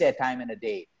waste their time in a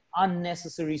day.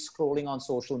 Unnecessary scrolling on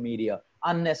social media,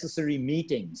 unnecessary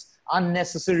meetings,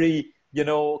 unnecessary, you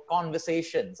know,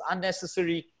 conversations,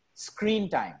 unnecessary screen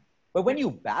time. But when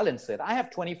you balance it, I have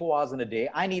 24 hours in a day.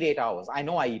 I need 8 hours. I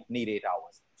know I need 8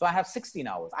 hours. So I have 16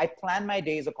 hours. I plan my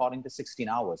days according to 16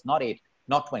 hours, not 8,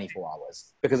 not 24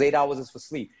 hours, because 8 hours is for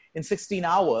sleep. In 16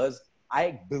 hours,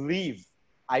 I believe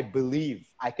I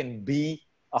can be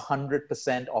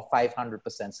 100% or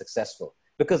 500% successful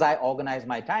because I organize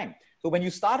my time. So when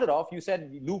you started off, you said,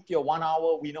 Luke, you're 1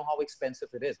 hour. We know how expensive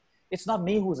it is. It's not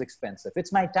me who's expensive.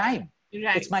 It's my time.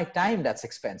 It's my time that's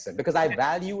expensive because I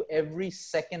value every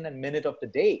second and minute of the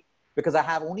day because I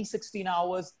have only 16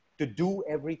 hours to do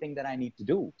everything that I need to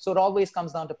do. So it always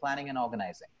comes down to planning and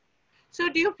organizing. So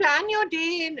do you plan your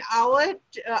day in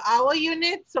hour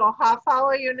units or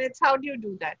half-hour units? How do you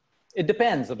do that? It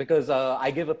depends because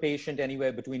I give a patient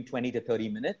anywhere between 20 to 30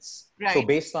 minutes. So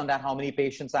based on that, how many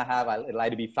patients I have, it'll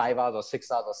either be 5 hours or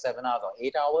 6 hours or 7 hours or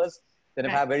 8 hours. Then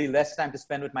if I have very less time to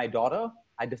spend with my daughter,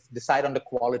 I decide on the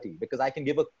quality because I can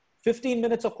give her 15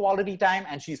 minutes of quality time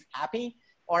and she's happy,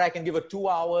 or I can give her 2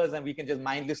 hours and we can just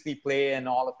mindlessly play and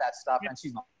all of that stuff and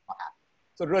she's not happy.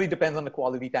 So it really depends on the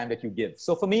quality time that you give.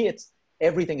 So for me,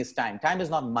 everything is time. Time is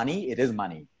not money. It is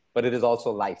money, but it is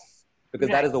also life because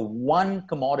that is the one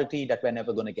commodity that we're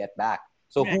never going to get back.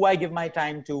 So who I give my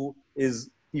time to is,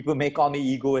 people may call me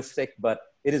egoistic, but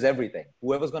it is everything.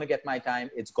 Whoever's going to get my time,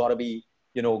 it's got to be,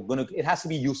 you know, it has to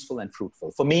be useful and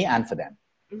fruitful for me and for them.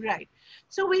 Right.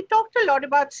 So we talked a lot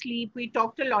about sleep. We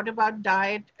talked a lot about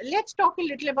diet. Let's talk a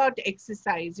little about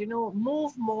exercise. You know,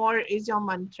 move more is your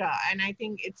mantra. And I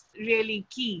think it's really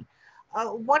key.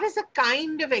 What is the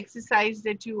kind of exercise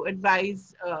that you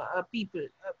advise people,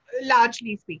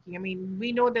 largely speaking? I mean,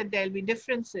 we know that there'll be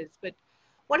differences, but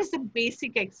what is the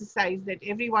basic exercise that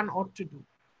everyone ought to do?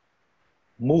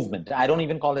 Movement. I don't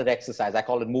even call it exercise. I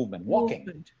call it movement.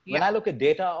 Walking. When I look at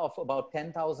data of about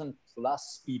 10,000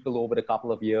 plus people over the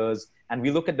couple of years, and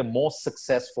we look at the most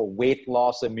successful weight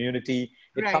loss, immunity,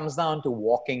 it comes down to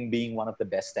walking being one of the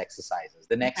best exercises.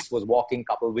 The next was walking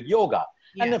coupled with yoga.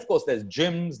 And of course, there's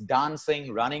gyms,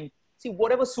 dancing, running. See,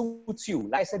 whatever suits you.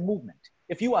 Like I said, movement.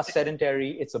 If you are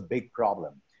sedentary, it's a big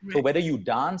problem. So whether you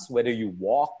dance, whether you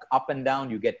walk up and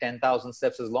down, you get 10,000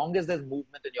 steps, as long as there's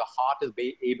movement and your heart is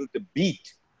able to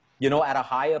beat, you know, at a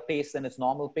higher pace than its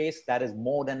normal pace, that is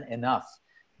more than enough.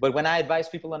 But when I advise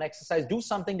people on exercise, do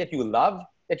something that you love,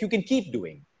 that you can keep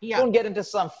doing. Don't get into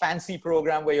some fancy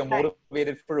program where you're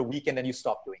motivated for a week and then you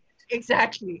stop doing it.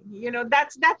 Exactly. You know,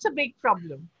 that's a big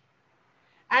problem.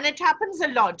 And it happens a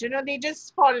lot. You know, they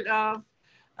just fall,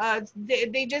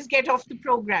 they just get off the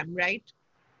program, right?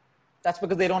 That's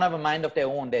because they don't have a mind of their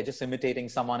own. They're just imitating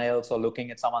someone else or looking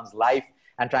at someone's life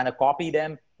and trying to copy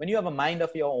them. When you have a mind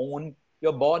of your own,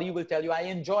 your body will tell you, I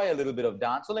enjoy a little bit of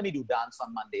dance. So let me do dance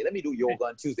on Monday. Let me do yoga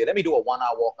on Tuesday. Let me do a 1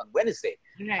 hour walk on Wednesday.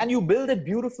 And you build it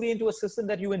beautifully into a system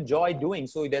that you enjoy doing.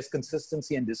 So there's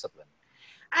consistency and discipline.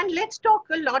 And let's talk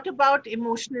a lot about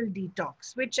emotional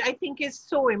detox, which I think is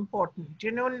so important.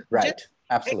 You know,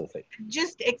 Absolutely.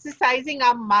 Just exercising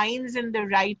our minds in the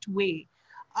right way.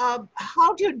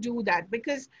 How do you do that?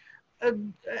 Because uh,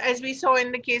 as we saw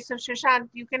in the case of Shashant,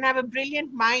 you can have a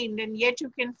brilliant mind and yet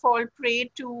you can fall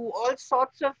prey to all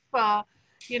sorts of,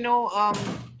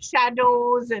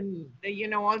 shadows and,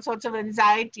 all sorts of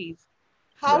anxieties.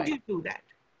 How do Right. you do that?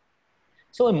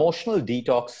 So emotional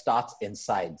detox starts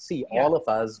inside. See, Yeah, all of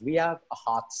us, we have a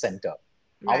heart center.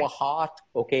 Our right. heart,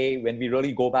 okay, when we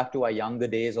really go back to our younger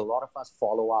days, a lot of us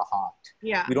follow our heart.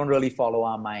 Yeah, We don't really follow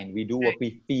our mind. We do what right. we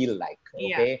feel like,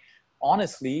 Yeah, okay?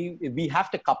 Honestly, we have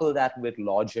to couple that with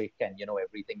logic and,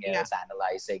 everything yeah, else,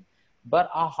 analyzing. But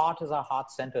our heart is our heart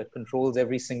center. It controls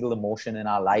every single emotion in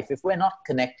our life. If we're not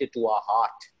connected to our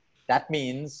heart, that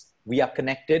means we are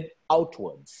connected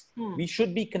outwards. hmm. We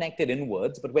should be connected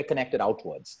inwards, but we're connected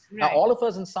outwards. Now, Right. all of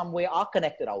us in some way are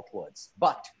connected outwards,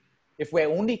 but if we're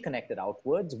only connected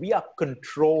outwards, we are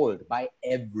controlled by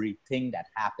everything that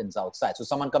happens outside. So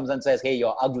someone comes and says, hey,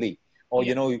 you're ugly, or,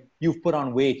 Yeah, you've put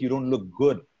on weight, you don't look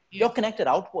good. yeah, You're connected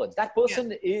outwards. That yeah,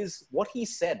 person is what he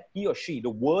said, he or she, the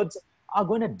words are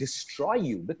going to destroy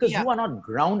you because yeah, you are not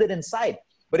grounded inside.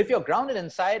 But if you're grounded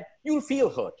inside, you'll feel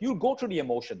hurt. You'll go through the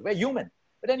emotions. We're human.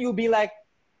 But then you'll be like,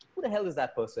 who the hell is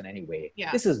that person anyway?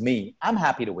 yeah, This is me. I'm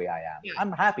happy the way I am. yeah,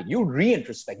 I'm happy. You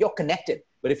reintrospect. You're connected.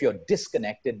 But if you're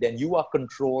disconnected, then you are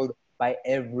controlled by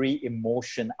every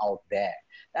emotion out there.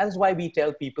 That is why we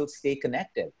tell people stay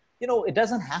connected. It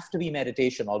doesn't have to be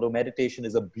meditation, although meditation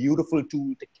is a beautiful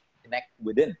tool to connect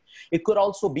within. It could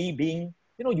also be being,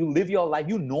 you live your life,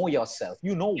 you know yourself,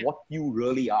 you know yeah, what you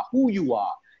really are, who you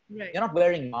are. right. You're not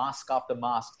wearing mask after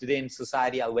mask. Today in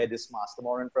society, I'll wear this mask.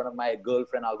 Tomorrow in front of my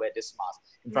girlfriend, I'll wear this mask.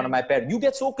 In front of Right. my parents. You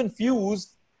get so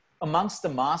confused amongst the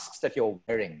masks that you're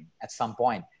wearing at some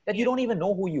point that you Yeah, don't even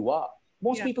know who you are.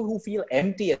 Most yeah, people who feel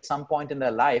empty at some point in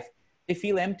their life, they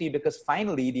feel empty because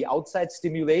finally the outside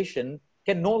stimulation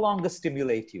can no longer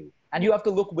stimulate you. And yeah, you have to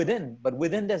look within, but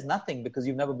within there's nothing because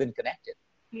you've never been connected.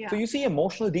 So yeah, you see,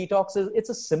 emotional detox it's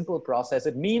a simple process.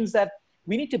 It means that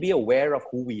we need to be aware of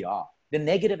who we are, the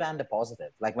negative and the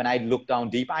positive. Like when I look down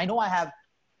deep, I know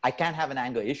I can't have an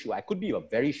anger issue. I could be a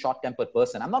very short-tempered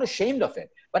person. I'm not ashamed of it,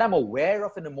 but I'm aware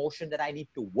of an emotion that I need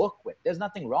to work with. There's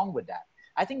nothing wrong with that.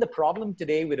 I think the problem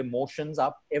today with emotions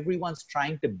are everyone's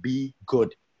trying to be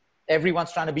good.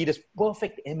 Everyone's trying to be this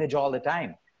perfect image all the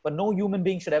time. But no human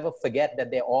being should ever forget that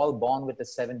they're all born with the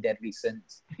seven deadly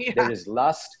sins. yeah, There is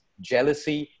lust,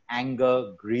 jealousy,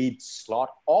 anger, greed, sloth,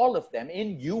 all of them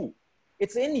in you.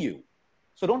 It's in you.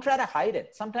 So don't try to hide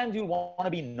it. Sometimes you want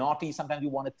to be naughty. Sometimes you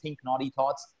want to think naughty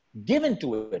thoughts. Give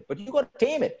into it, but you got to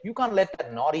tame it. You can't let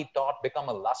that naughty thought become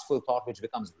a lustful thought, which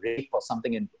becomes rape or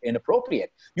something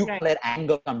inappropriate. You right. can't let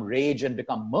anger become rage and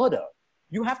become murder.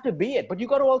 You have to be it, but you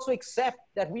got to also accept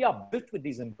that we are built with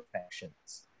these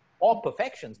imperfections or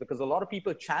perfections, because a lot of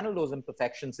people channel those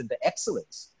imperfections into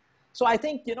excellence. So I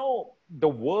think, the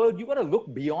world, you got to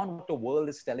look beyond what the world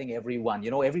is telling everyone.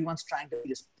 Everyone's trying to be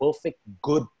this perfect,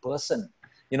 good person.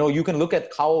 You can look at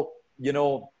how,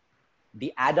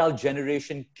 the adult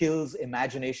generation kills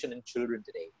imagination in children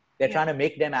today. They're Yeah, trying to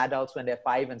make them adults when they're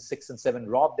 5 and 6 and 7,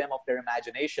 rob them of their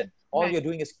imagination. All right. you're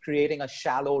doing is creating a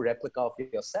shallow replica of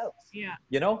yourself. Yeah,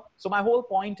 So my whole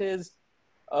point is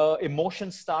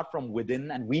emotions start from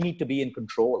within and we need to be in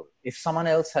control. If someone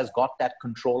else has got that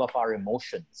control of our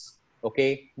emotions,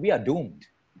 okay, we are doomed.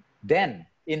 Then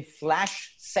in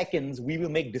flash seconds, we will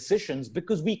make decisions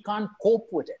because we can't cope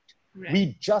with it. right.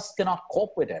 We just cannot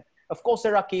cope with it. Of course,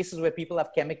 there are cases where people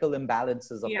have chemical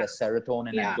imbalances of Yeah, their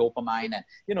serotonin yeah, and dopamine and,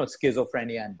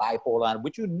 schizophrenia and bipolar,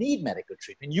 which you need medical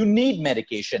treatment. You need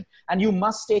medication and you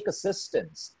must take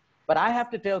assistance. But I have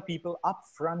to tell people up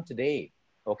front today,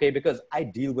 okay, because I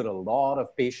deal with a lot of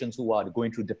patients who are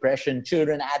going through depression,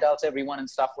 children, adults, everyone, and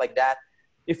stuff like that.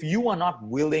 If you are not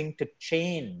willing to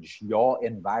change your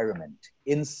environment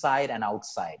inside and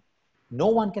outside, no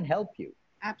one can help you.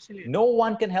 absolutely. No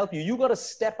one can help you. You got to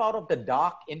step out of the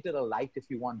dark into the light if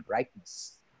you want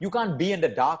brightness. You can't be in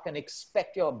the dark and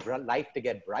expect your life to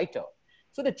get brighter.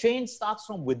 So the change starts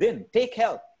from within. Take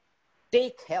help.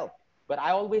 Take help. But I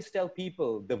always tell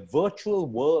people the virtual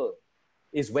world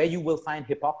is where you will find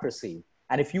hypocrisy.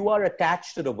 And if you are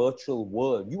attached to the virtual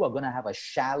world, you are going to have a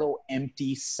shallow,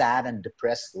 empty, sad, and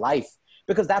depressed life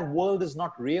because that world is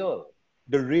not real.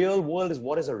 The real world is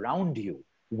what is around you,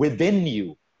 within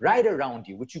you, Right. right around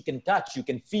you, which you can touch, you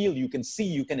can feel, you can see,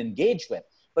 you can engage with.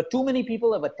 But too many people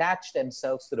have attached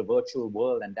themselves to the virtual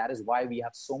world. And that is why we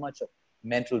have so much of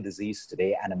mental disease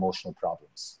today and emotional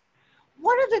problems.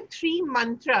 What are the three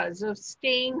mantras of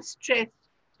staying stress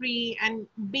free and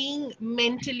being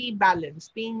mentally balanced,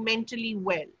 being mentally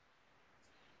well?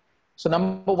 So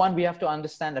number one, we have to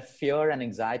understand that fear and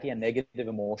anxiety and negative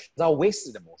emotions are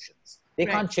wasted emotions. They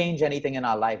Right. can't change anything in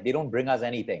our life. They don't bring us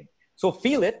anything. So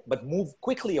feel it, but move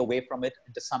quickly away from it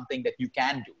into something that you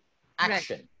can do. Right.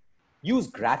 Action. Use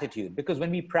gratitude, because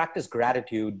when we practice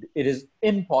gratitude, it is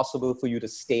impossible for you to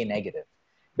stay negative.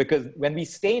 Because when we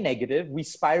stay negative, we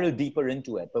spiral deeper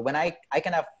into it. But when I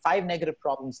can have 5 negative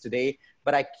problems today,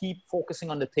 but I keep focusing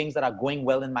on the things that are going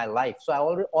well in my life. So I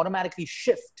automatically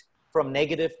shift from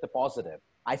negative to positive.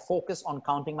 I focus on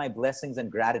counting my blessings and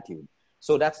gratitude.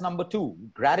 So that's number two.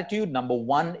 Gratitude. Number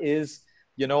one is,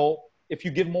 if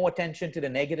you give more attention to the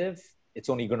negative, it's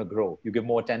only going to grow. You give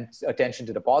more attention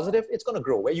to the positive, it's going to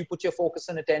grow. Where you put your focus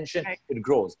and attention, Right. it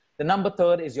grows. The number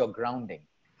third is your grounding.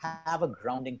 Have a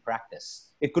grounding practice.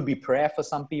 It could be prayer for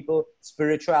some people,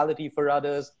 spirituality for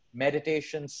others,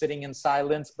 meditation, sitting in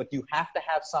silence, but you have to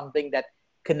have something that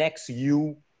connects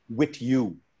you with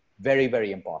you. Very,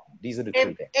 very important. These are the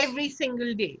three things. Every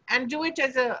single day, and do it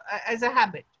as a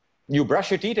habit. You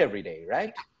brush your teeth every day,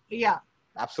 right? Yeah.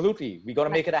 Absolutely. We got to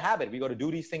make it a habit. We got to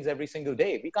do these things every single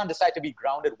day. We can't decide to be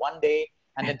grounded one day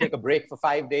and then take a break for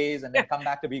 5 days and then come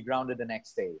back to be grounded the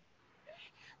next day.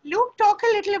 Luke, talk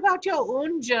a little about your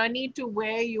own journey to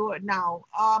where you are now.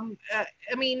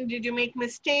 I mean, did you make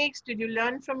mistakes? Did you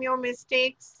learn from your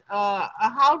mistakes?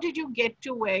 How did you get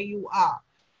to where you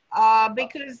are?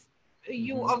 Because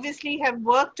you obviously have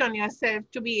worked on yourself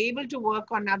to be able to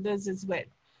work on others as well.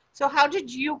 So how did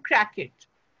you crack it?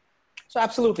 So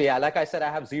absolutely. Yeah. Like I said,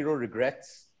 I have zero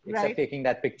regrets, except Right. taking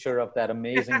that picture of that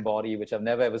amazing body, which I've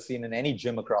never ever seen in any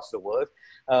gym across the world.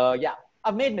 Yeah,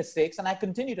 I've made mistakes and I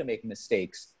continue to make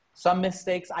mistakes. Some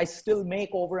mistakes I still make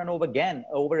over and over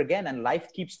again. And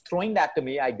life keeps throwing that to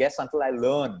me, I guess, until I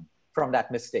learn from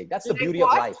that mistake. That's the Like beauty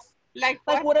what? of life. Like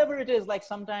Like what? whatever it is, like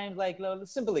sometimes, like a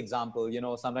simple example,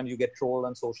 sometimes you get trolled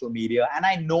on social media and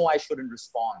I know I shouldn't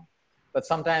respond. But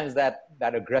sometimes that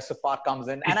aggressive part comes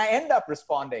in and I end up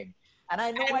responding. And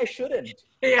I know I shouldn't.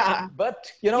 Yeah.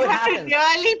 But, You it have to happens.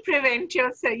 really prevent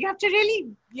yourself. You have to really,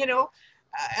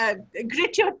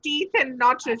 grit your teeth and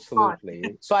not respond.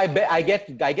 Absolutely. So I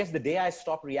guess the day I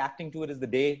stop reacting to it is the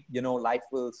day, life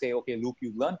will say, okay, Luke,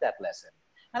 you've learned that lesson.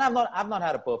 And I've not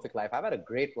had a perfect life. I've had a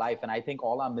great life. And I think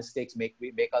all our mistakes make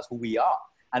us who we are.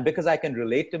 And because I can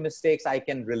relate to mistakes, I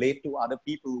can relate to other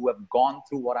people who have gone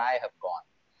through what I have gone.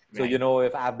 So, Right.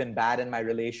 if I've been bad in my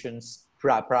relations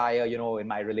prior, in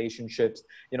my relationships,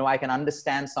 I can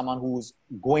understand someone who's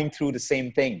going through the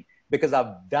same thing because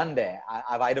I've done there.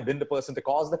 I've either been the person to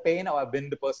cause the pain or I've been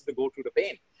the person to go through the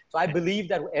pain. So I believe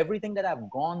that everything that I've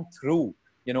gone through,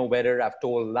 whether I've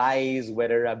told lies,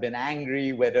 whether I've been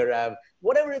angry,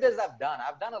 whatever it is I've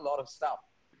done a lot of stuff.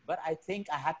 But I think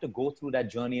I had to go through that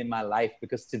journey in my life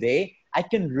because today I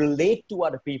can relate to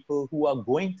other people who are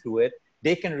going through it.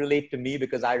 They can relate to me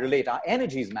because I relate. Our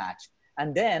energies match.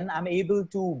 And then I'm able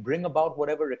to bring about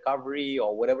whatever recovery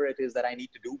or whatever it is that I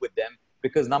need to do with them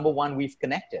because number one, we've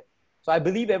connected. So I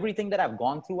believe everything that I've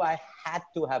gone through, I had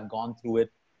to have gone through it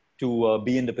to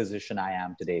be in the position I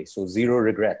am today. So zero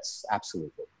regrets.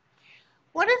 Absolutely.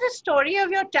 What is the story of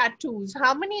your tattoos?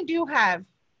 How many do you have?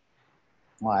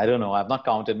 Well, I don't know. I've not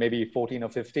counted. Maybe 14 or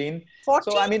 15.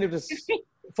 40? So, I mean, it was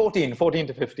 14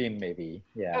 to 15, maybe.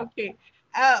 Yeah. Okay.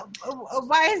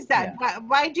 Why is that? Yeah.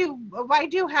 Why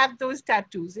do you have those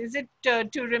tattoos? Is it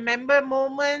to remember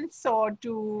moments or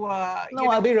to No,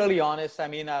 I'll be really honest. I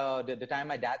mean, the time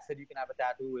my dad said you can have a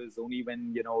tattoo is only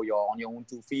when, you're on your own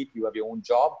 2 feet, you have your own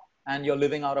job and you're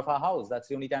living out of our house. That's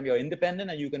the only time you're independent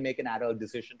and you can make an adult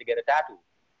decision to get a tattoo.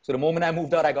 So the moment I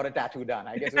moved out, I got a tattoo done.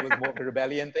 I guess it was more of a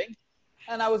rebellion thing.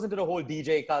 And I was into the whole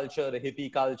DJ culture, the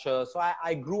hippie culture. So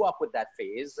I grew up with that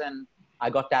phase and I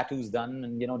got tattoos done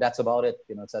and, that's about it.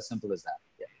 It's as simple as that.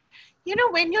 Yeah.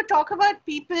 When you talk about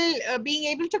people being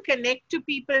able to connect to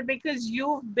people because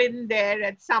you've been there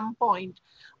at some point,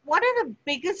 what are the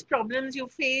biggest problems you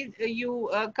face,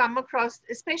 come across,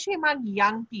 especially among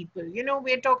young people?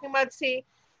 We're talking about, say,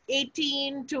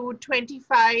 18 to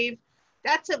 25.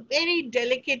 That's a very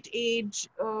delicate age,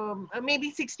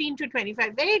 maybe 16 to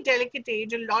 25, very delicate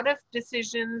age. A lot of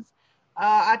decisions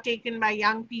are taken by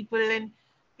young people and,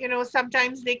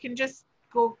 sometimes they can just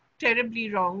go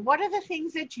terribly wrong. What are the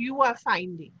things that you are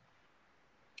finding?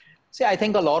 See, I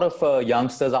think a lot of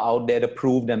youngsters are out there to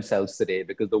prove themselves today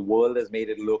because the world has made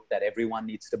it look that everyone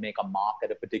needs to make a mark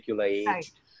at a particular Right.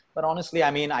 age. But honestly,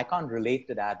 I mean, I can't relate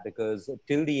to that because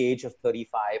till the age of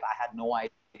 35, I had no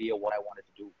idea what I wanted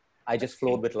to do. I just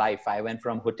flowed with life. I went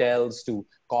from hotels to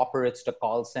corporates to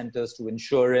call centers to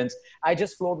insurance. I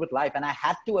just flowed with life. And I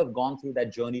had to have gone through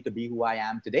that journey to be who I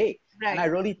am today. And I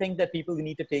Right. really think that people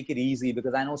need to take it easy,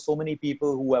 because I know so many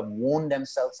people who have worn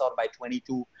themselves out by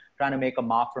 22, trying to make a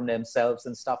mark from themselves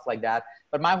and stuff like that.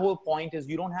 But my whole point is,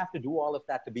 you don't have to do all of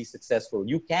that to be successful.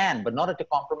 You can, but not at the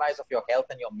compromise of your health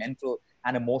and your mental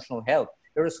and emotional health.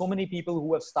 There are so many people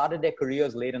who have started their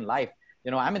careers late in life.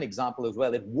 I'm an example as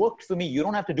well. It worked for me. You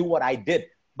don't have to do what I did,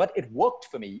 but it worked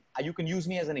for me. You can use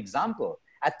me as an example.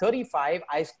 At 35,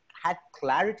 I had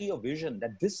clarity of vision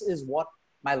that this is what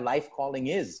my life calling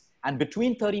is. And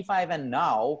between 35 and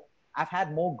now, I've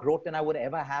had more growth than I would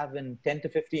ever have in 10 to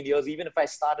 15 years, even if I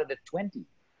started at 20.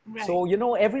 Right. So,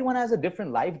 everyone has a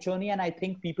different life journey. And I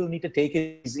think people need to take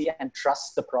it easy and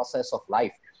trust the process of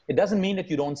life. It doesn't mean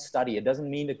that you don't study. It doesn't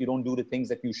mean that you don't do the things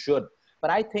that you should. But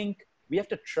I think we have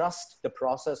to trust the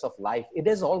process of life. It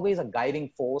is always a guiding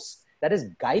force that is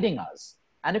guiding us.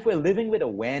 And if we're living with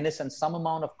awareness and some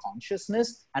amount of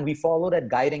consciousness, and we follow that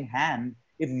guiding hand,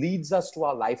 it leads us to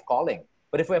our life calling.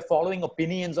 But if we're following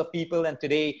opinions of people, and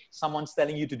today someone's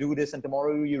telling you to do this, and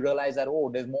tomorrow you realize that, oh,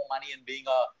 there's more money in being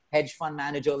a hedge fund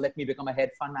manager, let me become a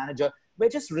hedge fund manager. We're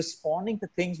just responding to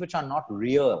things which are not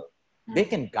real. They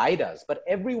can guide us, but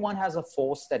everyone has a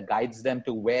force that guides them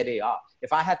to where they are.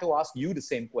 If I had to ask you the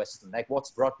same question, like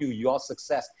what's brought you your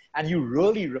success, and you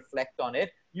really reflect on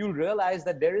it, you'll realize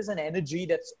that there is an energy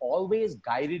that's always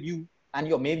guided you, and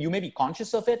you may be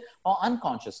conscious of it or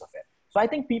unconscious of it. So I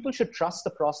think people should trust the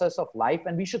process of life,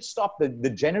 and we should stop. The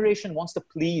generation wants to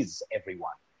please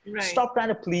everyone. Right. Stop trying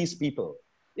to please people.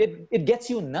 It gets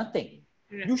you nothing.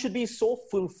 Right. You should be so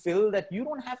fulfilled that you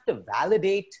don't have to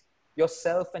validate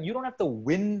yourself, and you don't have to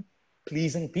win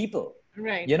pleasing people.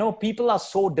 Right. People are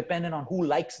so dependent on who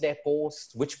likes their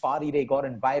post, which party they got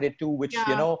invited to, which,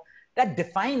 that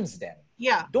defines them.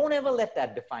 Yeah. Don't ever let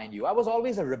that define you. I was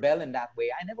always a rebel in that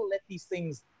way. I never let these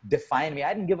things define me.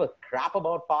 I didn't give a crap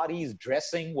about parties,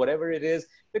 dressing, whatever it is,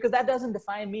 because that doesn't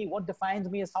define me. What defines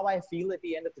me is how I feel at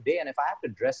the end of the day. And if I have to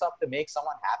dress up to make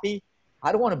someone happy,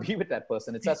 I don't want to be with that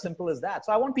person. It's as simple as that.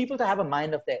 So I want people to have a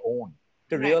mind of their own,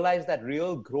 to realize that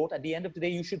real growth, at the end of the day,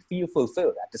 you should feel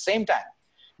fulfilled. At the same time,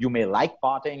 you may like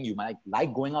partying, you might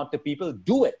like going out to people,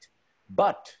 do it.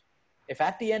 But if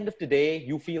at the end of the day,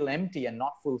 you feel empty and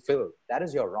not fulfilled, that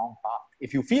is your wrong path.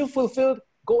 If you feel fulfilled,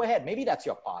 go ahead. Maybe that's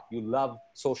your path. You love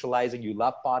socializing, you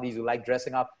love parties, you like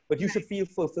dressing up, but you should feel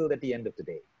fulfilled at the end of the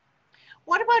day.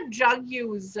 What about drug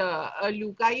use,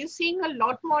 Luke? Are you seeing a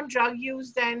lot more drug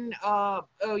use than,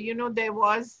 there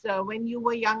was when you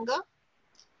were younger?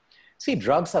 See,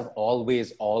 drugs have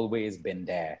always been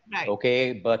there,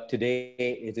 okay? But today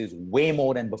it is way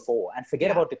more than before. And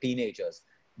forget about the teenagers.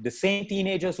 The same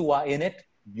teenagers who are in it,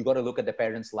 you got to look at the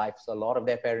parents' lives. A lot of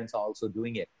their parents are also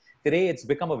doing it. Today, it's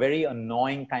become a very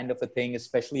annoying kind of a thing,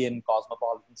 especially in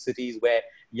cosmopolitan cities where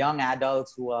young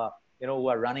adults who are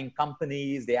running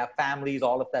companies, they have families,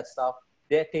 all of that stuff.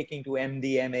 They're taking to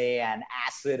MDMA and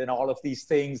acid and all of these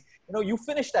things. You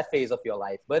finish that phase of your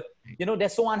life, but, they're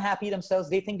so unhappy themselves.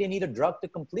 They think they need a drug to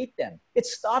complete them.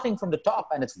 It's starting from the top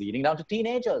and it's leading down to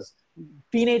teenagers.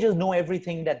 Teenagers know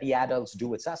everything that the adults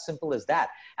do. It's as simple as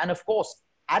that. And of course,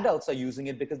 adults are using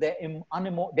it because they're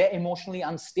emotionally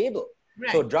unstable.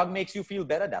 Right. So drug makes you feel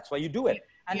better. That's why you do it.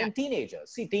 And then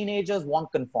teenagers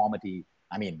want conformity.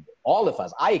 I mean, all of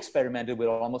us, I experimented with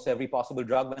almost every possible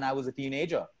drug when I was a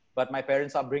teenager. But my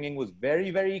parents' upbringing was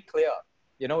very, very clear.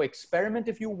 Experiment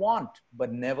if you want,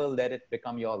 but never let it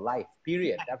become your life,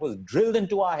 period. That was drilled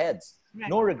into our heads.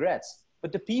 No regrets.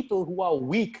 But the people who are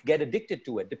weak get addicted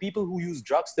to it. The people who use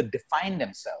drugs to define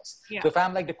themselves. So if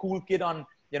I'm like the cool kid on,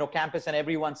 campus and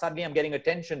everyone, suddenly I'm getting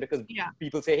attention because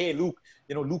people say, hey, Luke,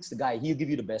 Luke's the guy. He'll give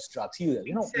you the best drugs. It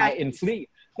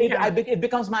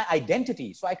becomes my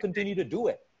identity. So I continue to do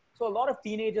it. So a lot of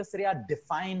teenagers today are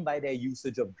defined by their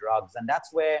usage of drugs, and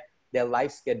that's where their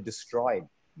lives get destroyed.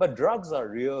 But drugs are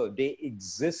real. They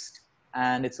exist,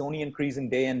 and it's only increasing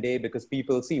day and day because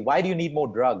people see, why do you need more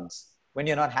drugs when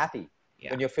you're not happy,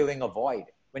 when you're filling a void,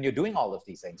 when you're doing all of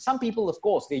these things? Some people, of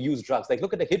course, they use drugs. Like,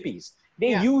 look at the hippies.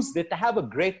 They used it to have a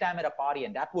great time at a party,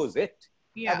 and that was it.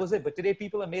 That was it. But today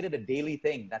people have made it a daily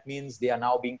thing. That means they are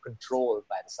now being controlled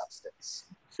by the substance.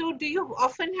 So do you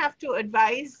often have to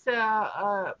advise,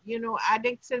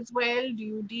 addicts as well? Do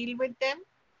you deal with them?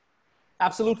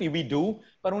 Absolutely, we do,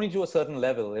 but only to a certain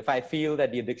level. If I feel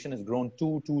that the addiction has grown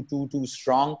too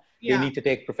strong, they need to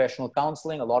take professional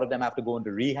counseling. A lot of them have to go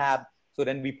into rehab. So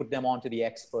then we put them onto the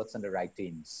experts and the right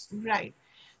teams. Right.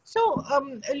 So,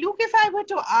 Luke, if I were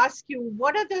to ask you,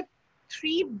 what are the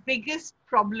 3 biggest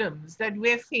problems that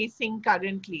we're facing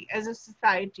currently as a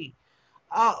society?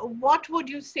 what would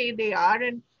you say they are?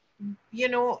 And,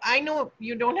 I know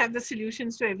you don't have the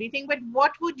solutions to everything, but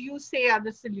what would you say are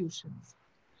the solutions?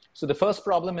 So the first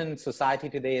problem in society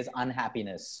today is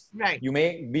unhappiness. Right. We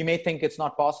may think it's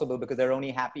not possible because there are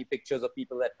only happy pictures of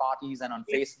people at parties and on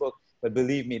Yeah. Facebook, but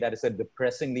believe me, that is a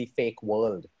depressingly fake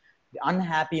world. The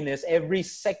unhappiness every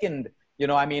second,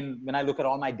 I mean, when I look at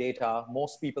all my data,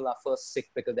 most people are first sick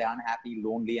because they're unhappy,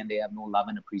 lonely, and they have no love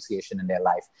and appreciation in their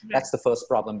life. Right. That's the first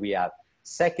problem we have.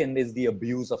 Second is the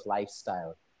abuse of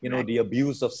lifestyle, Right. the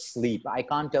abuse of sleep. I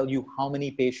can't tell you how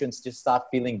many patients just start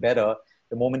feeling better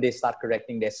the moment they start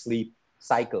correcting their sleep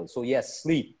cycle. So yes,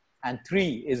 sleep. And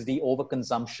three is the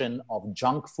overconsumption of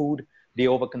junk food, the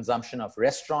overconsumption of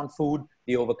restaurant food,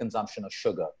 the overconsumption of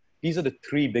sugar. These are the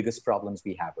three biggest problems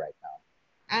we have right now.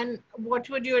 And what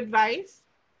would you advise?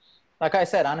 Like I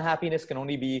said, unhappiness can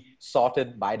only be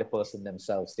sorted by the person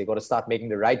themselves. They got to start making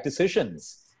the right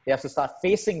decisions. They have to start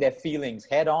facing their feelings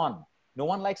head on. No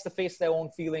one likes to face their own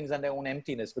feelings and their own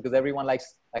emptiness because everyone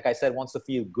likes, like I said, wants to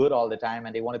feel good all the time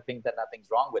and they want to think that nothing's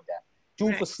wrong with them. Two,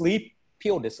 Right. for sleep,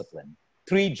 pure discipline.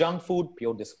 Three, junk food,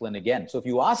 pure discipline again. So if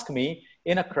you ask me,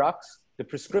 in a crux, the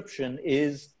prescription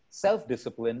is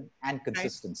self-discipline and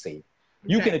consistency.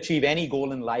 You Right. can achieve any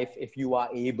goal in life if you are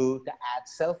able to add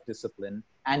self-discipline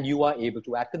and you are able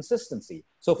to add consistency.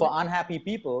 So for unhappy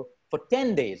people, for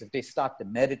 10 days, if they start to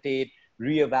meditate,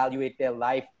 reevaluate their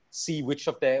life, see which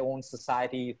of their own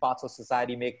society, parts of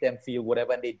society make them feel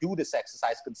whatever, and they do this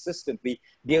exercise consistently,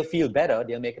 they'll feel better,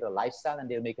 they'll make it a lifestyle, and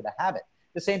they'll make it a habit.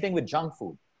 The same thing with junk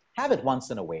food. Have it once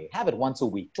in a way, have it once a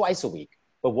week, twice a week.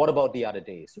 But what about the other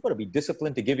days? You've got to be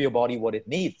disciplined to give your body what it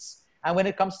needs. And when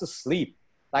it comes to sleep,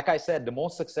 like I said, the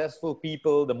most successful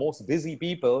people, the most busy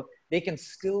people, they can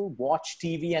still watch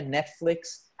TV and Netflix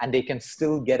and they can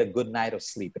still get a good night of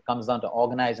sleep. It comes down to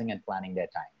organizing and planning their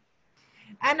time.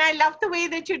 And I love the way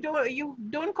that you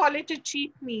don't call it a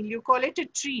cheat meal. You call it a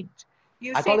treat.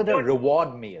 You I say call it a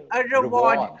reward meal. a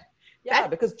reward. Yeah,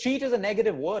 because cheat is a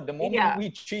negative word. The moment Yeah.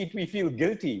 we cheat, we feel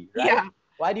guilty, right? Yeah.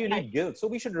 Why do you Right. need guilt? So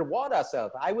we should reward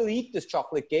ourselves. I will eat this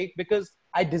chocolate cake because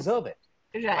I deserve it.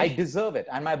 I Right. deserve it.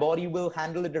 And my body will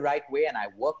handle it the right way. And I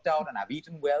worked out and I've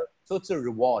eaten well. So it's a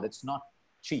reward. It's not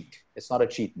cheat. It's not a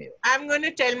cheat meal. I'm going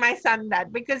to tell my son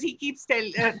that because he keeps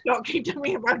talking to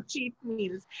me about cheat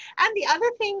meals. And the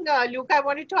other thing, Luke, I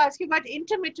wanted to ask you about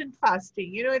intermittent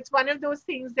fasting. It's one of those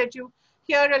things that you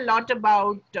hear a lot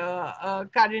about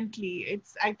currently.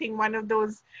 It's, I think, one of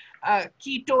those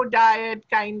keto diet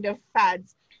kind of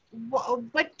fads.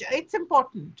 But it's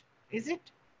important, is it?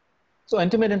 So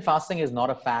intermittent fasting is not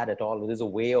a fad at all. It is a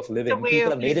way of living. way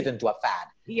People of have made it living. into a fad.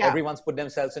 Yeah. Everyone's put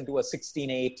themselves into a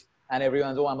 16-8 and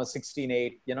everyone's, oh, I'm a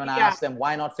 16-8. And I Yeah. ask them,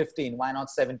 why not 15? Why not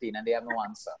 17? And they have no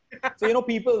answer. So,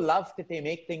 people love that they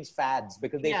make things fads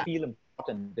because they Yeah. feel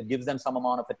important. It gives them some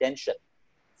amount of attention.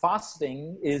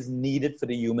 Fasting is needed for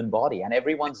the human body and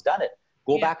everyone's done it.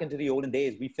 Go Yeah. back into the olden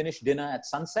days. We finished dinner at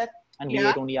sunset and we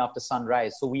Yeah. ate only after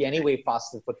sunrise. So we anyway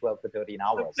fasted for 12 to 13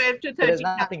 hours. 12 to So there's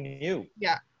 13 nothing new.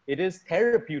 Yeah. It is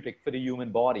therapeutic for the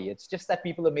human body. It's just that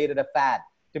people have made it a fad.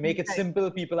 To make it Right.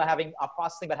 simple, people are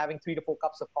fasting but having 3 to 4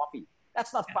 cups of coffee.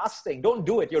 That's not fasting. Don't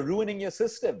do it. You're ruining your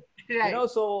system. Right.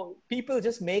 So people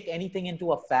just make anything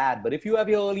into a fad. But if you have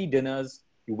your early dinners,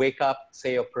 you wake up,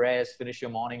 say your prayers, finish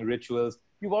your morning rituals,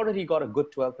 you've already got a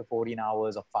good 12 to 14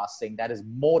 hours of fasting. That is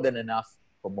more than enough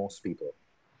for most people.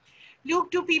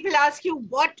 Luke, do people ask you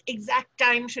what exact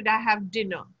time should I have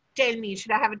dinner? Tell me,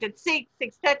 should I have it at 6,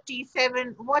 6:30,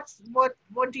 7?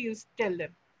 What do you tell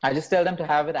them? I just tell them to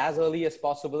have it as early as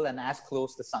possible and as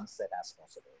close to sunset as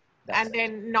possible. That's And it.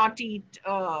 then not eat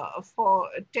for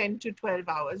 10 to 12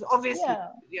 hours. Obviously.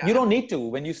 Yeah. You don't need to.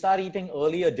 When you start eating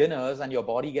earlier dinners and your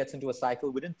body gets into a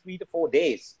cycle within 3 to 4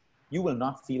 days, you will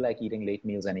not feel like eating late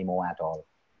meals anymore at all.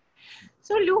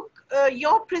 So, Luke,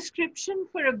 your prescription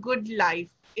for a good life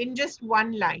in just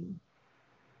one line,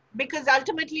 because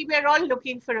ultimately we're all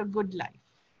looking for a good life.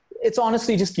 It's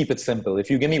honestly just keep it simple. If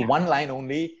you give me one line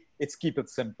only, it's keep it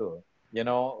simple.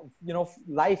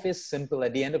 Life is simple.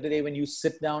 At the end of the day, when you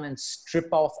sit down and strip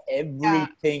off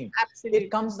everything, Absolutely.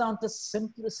 it comes down to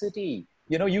simplicity.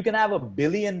 You can have $1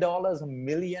 billion, $1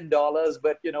 million,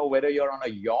 but whether you're on a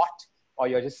yacht or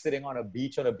you're just sitting on a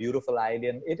beach on a beautiful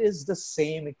island, it is the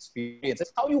same experience.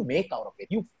 It's how you make out of it.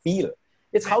 You feel.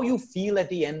 It's how you feel at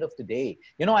the end of the day.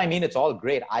 It's all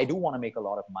great. I do want to make a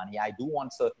lot of money. I do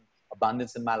want certain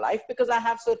abundance in my life because I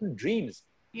have certain dreams.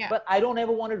 Yeah. But I don't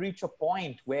ever want to reach a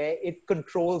point where it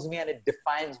controls me and it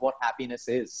defines what happiness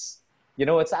is.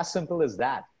 It's as simple as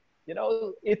that.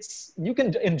 You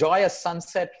can enjoy a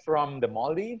sunset from the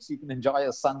Maldives. You can enjoy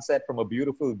a sunset from a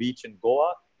beautiful beach in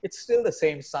Goa. it's still the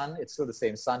same sun, it's still the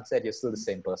same sunset, you're still the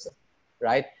same person,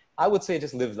 right? I would say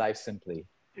just live life simply.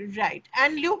 Right.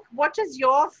 And Luke, what is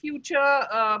your future?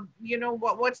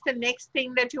 What's the next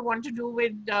thing that you want to do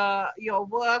with your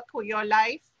work or your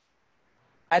life?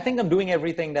 I think I'm doing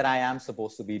everything that I am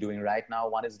supposed to be doing right now.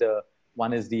 The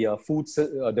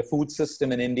food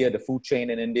system in India, the food chain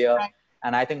in India, Right.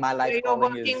 and I think my So life you're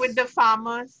calling working with is the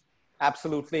farmers.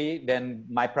 absolutely. Then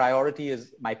my priority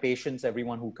is my patients,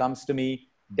 everyone who comes to me.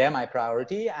 They're my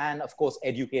priority, and of course,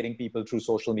 educating people through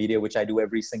social media, which I do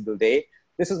every single day.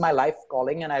 This is my life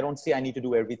calling, and I don't see I need to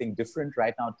do everything different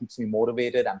right now. It keeps me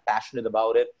motivated. I'm passionate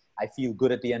about it. I feel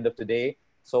good at the end of the day.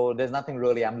 So there's nothing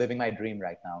really, I'm living my dream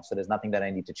right now. So there's nothing that I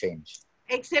need to change.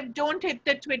 Except don't hit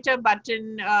the Twitter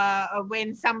button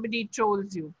when somebody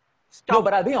trolls you. No, Stop.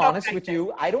 but I'll be Stop honest right with there.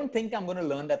 you. I don't think I'm going to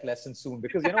learn that lesson soon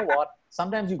because you know what?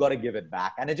 Sometimes you got to give it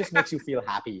back and it just makes you feel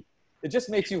happy. It just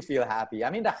makes you feel happy. I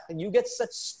mean, you get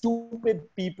such stupid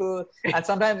people and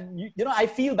sometimes, I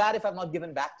feel bad if I'm not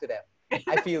given back to them.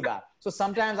 I feel bad. So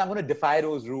sometimes I'm going to defy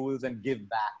those rules and give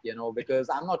back, because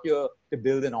I'm not here to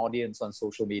build an audience on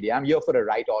social media. I'm here for the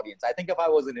right audience. I think if I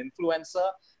was an influencer,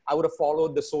 I would have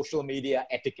followed the social media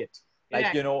etiquette.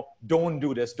 Like, Right. don't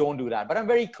do this, don't do that. But I'm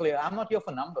very clear. I'm not here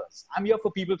for numbers. I'm here for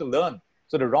people to learn.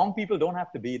 So the wrong people don't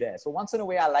have to be there. So once in a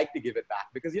way, I like to give it back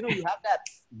because, you have that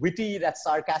witty, that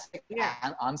sarcastic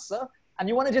Yeah. answer and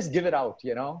you want to just give it out,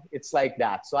 it's like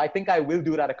that. So I think I will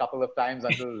do that a couple of times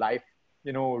until life,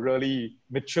 really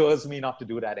matures me not to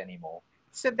do that anymore.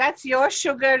 So that's your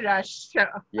sugar rush.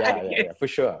 Yeah, for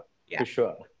sure. Yeah. For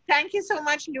sure. Thank you so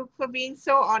much, Luke, for being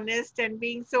so honest and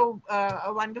being so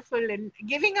wonderful and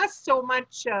giving us so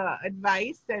much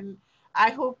advice. And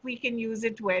I hope we can use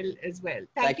it well as well.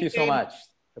 Thank You you so very much.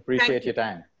 Thank Appreciate you. your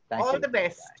time. Thank All you. the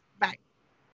best.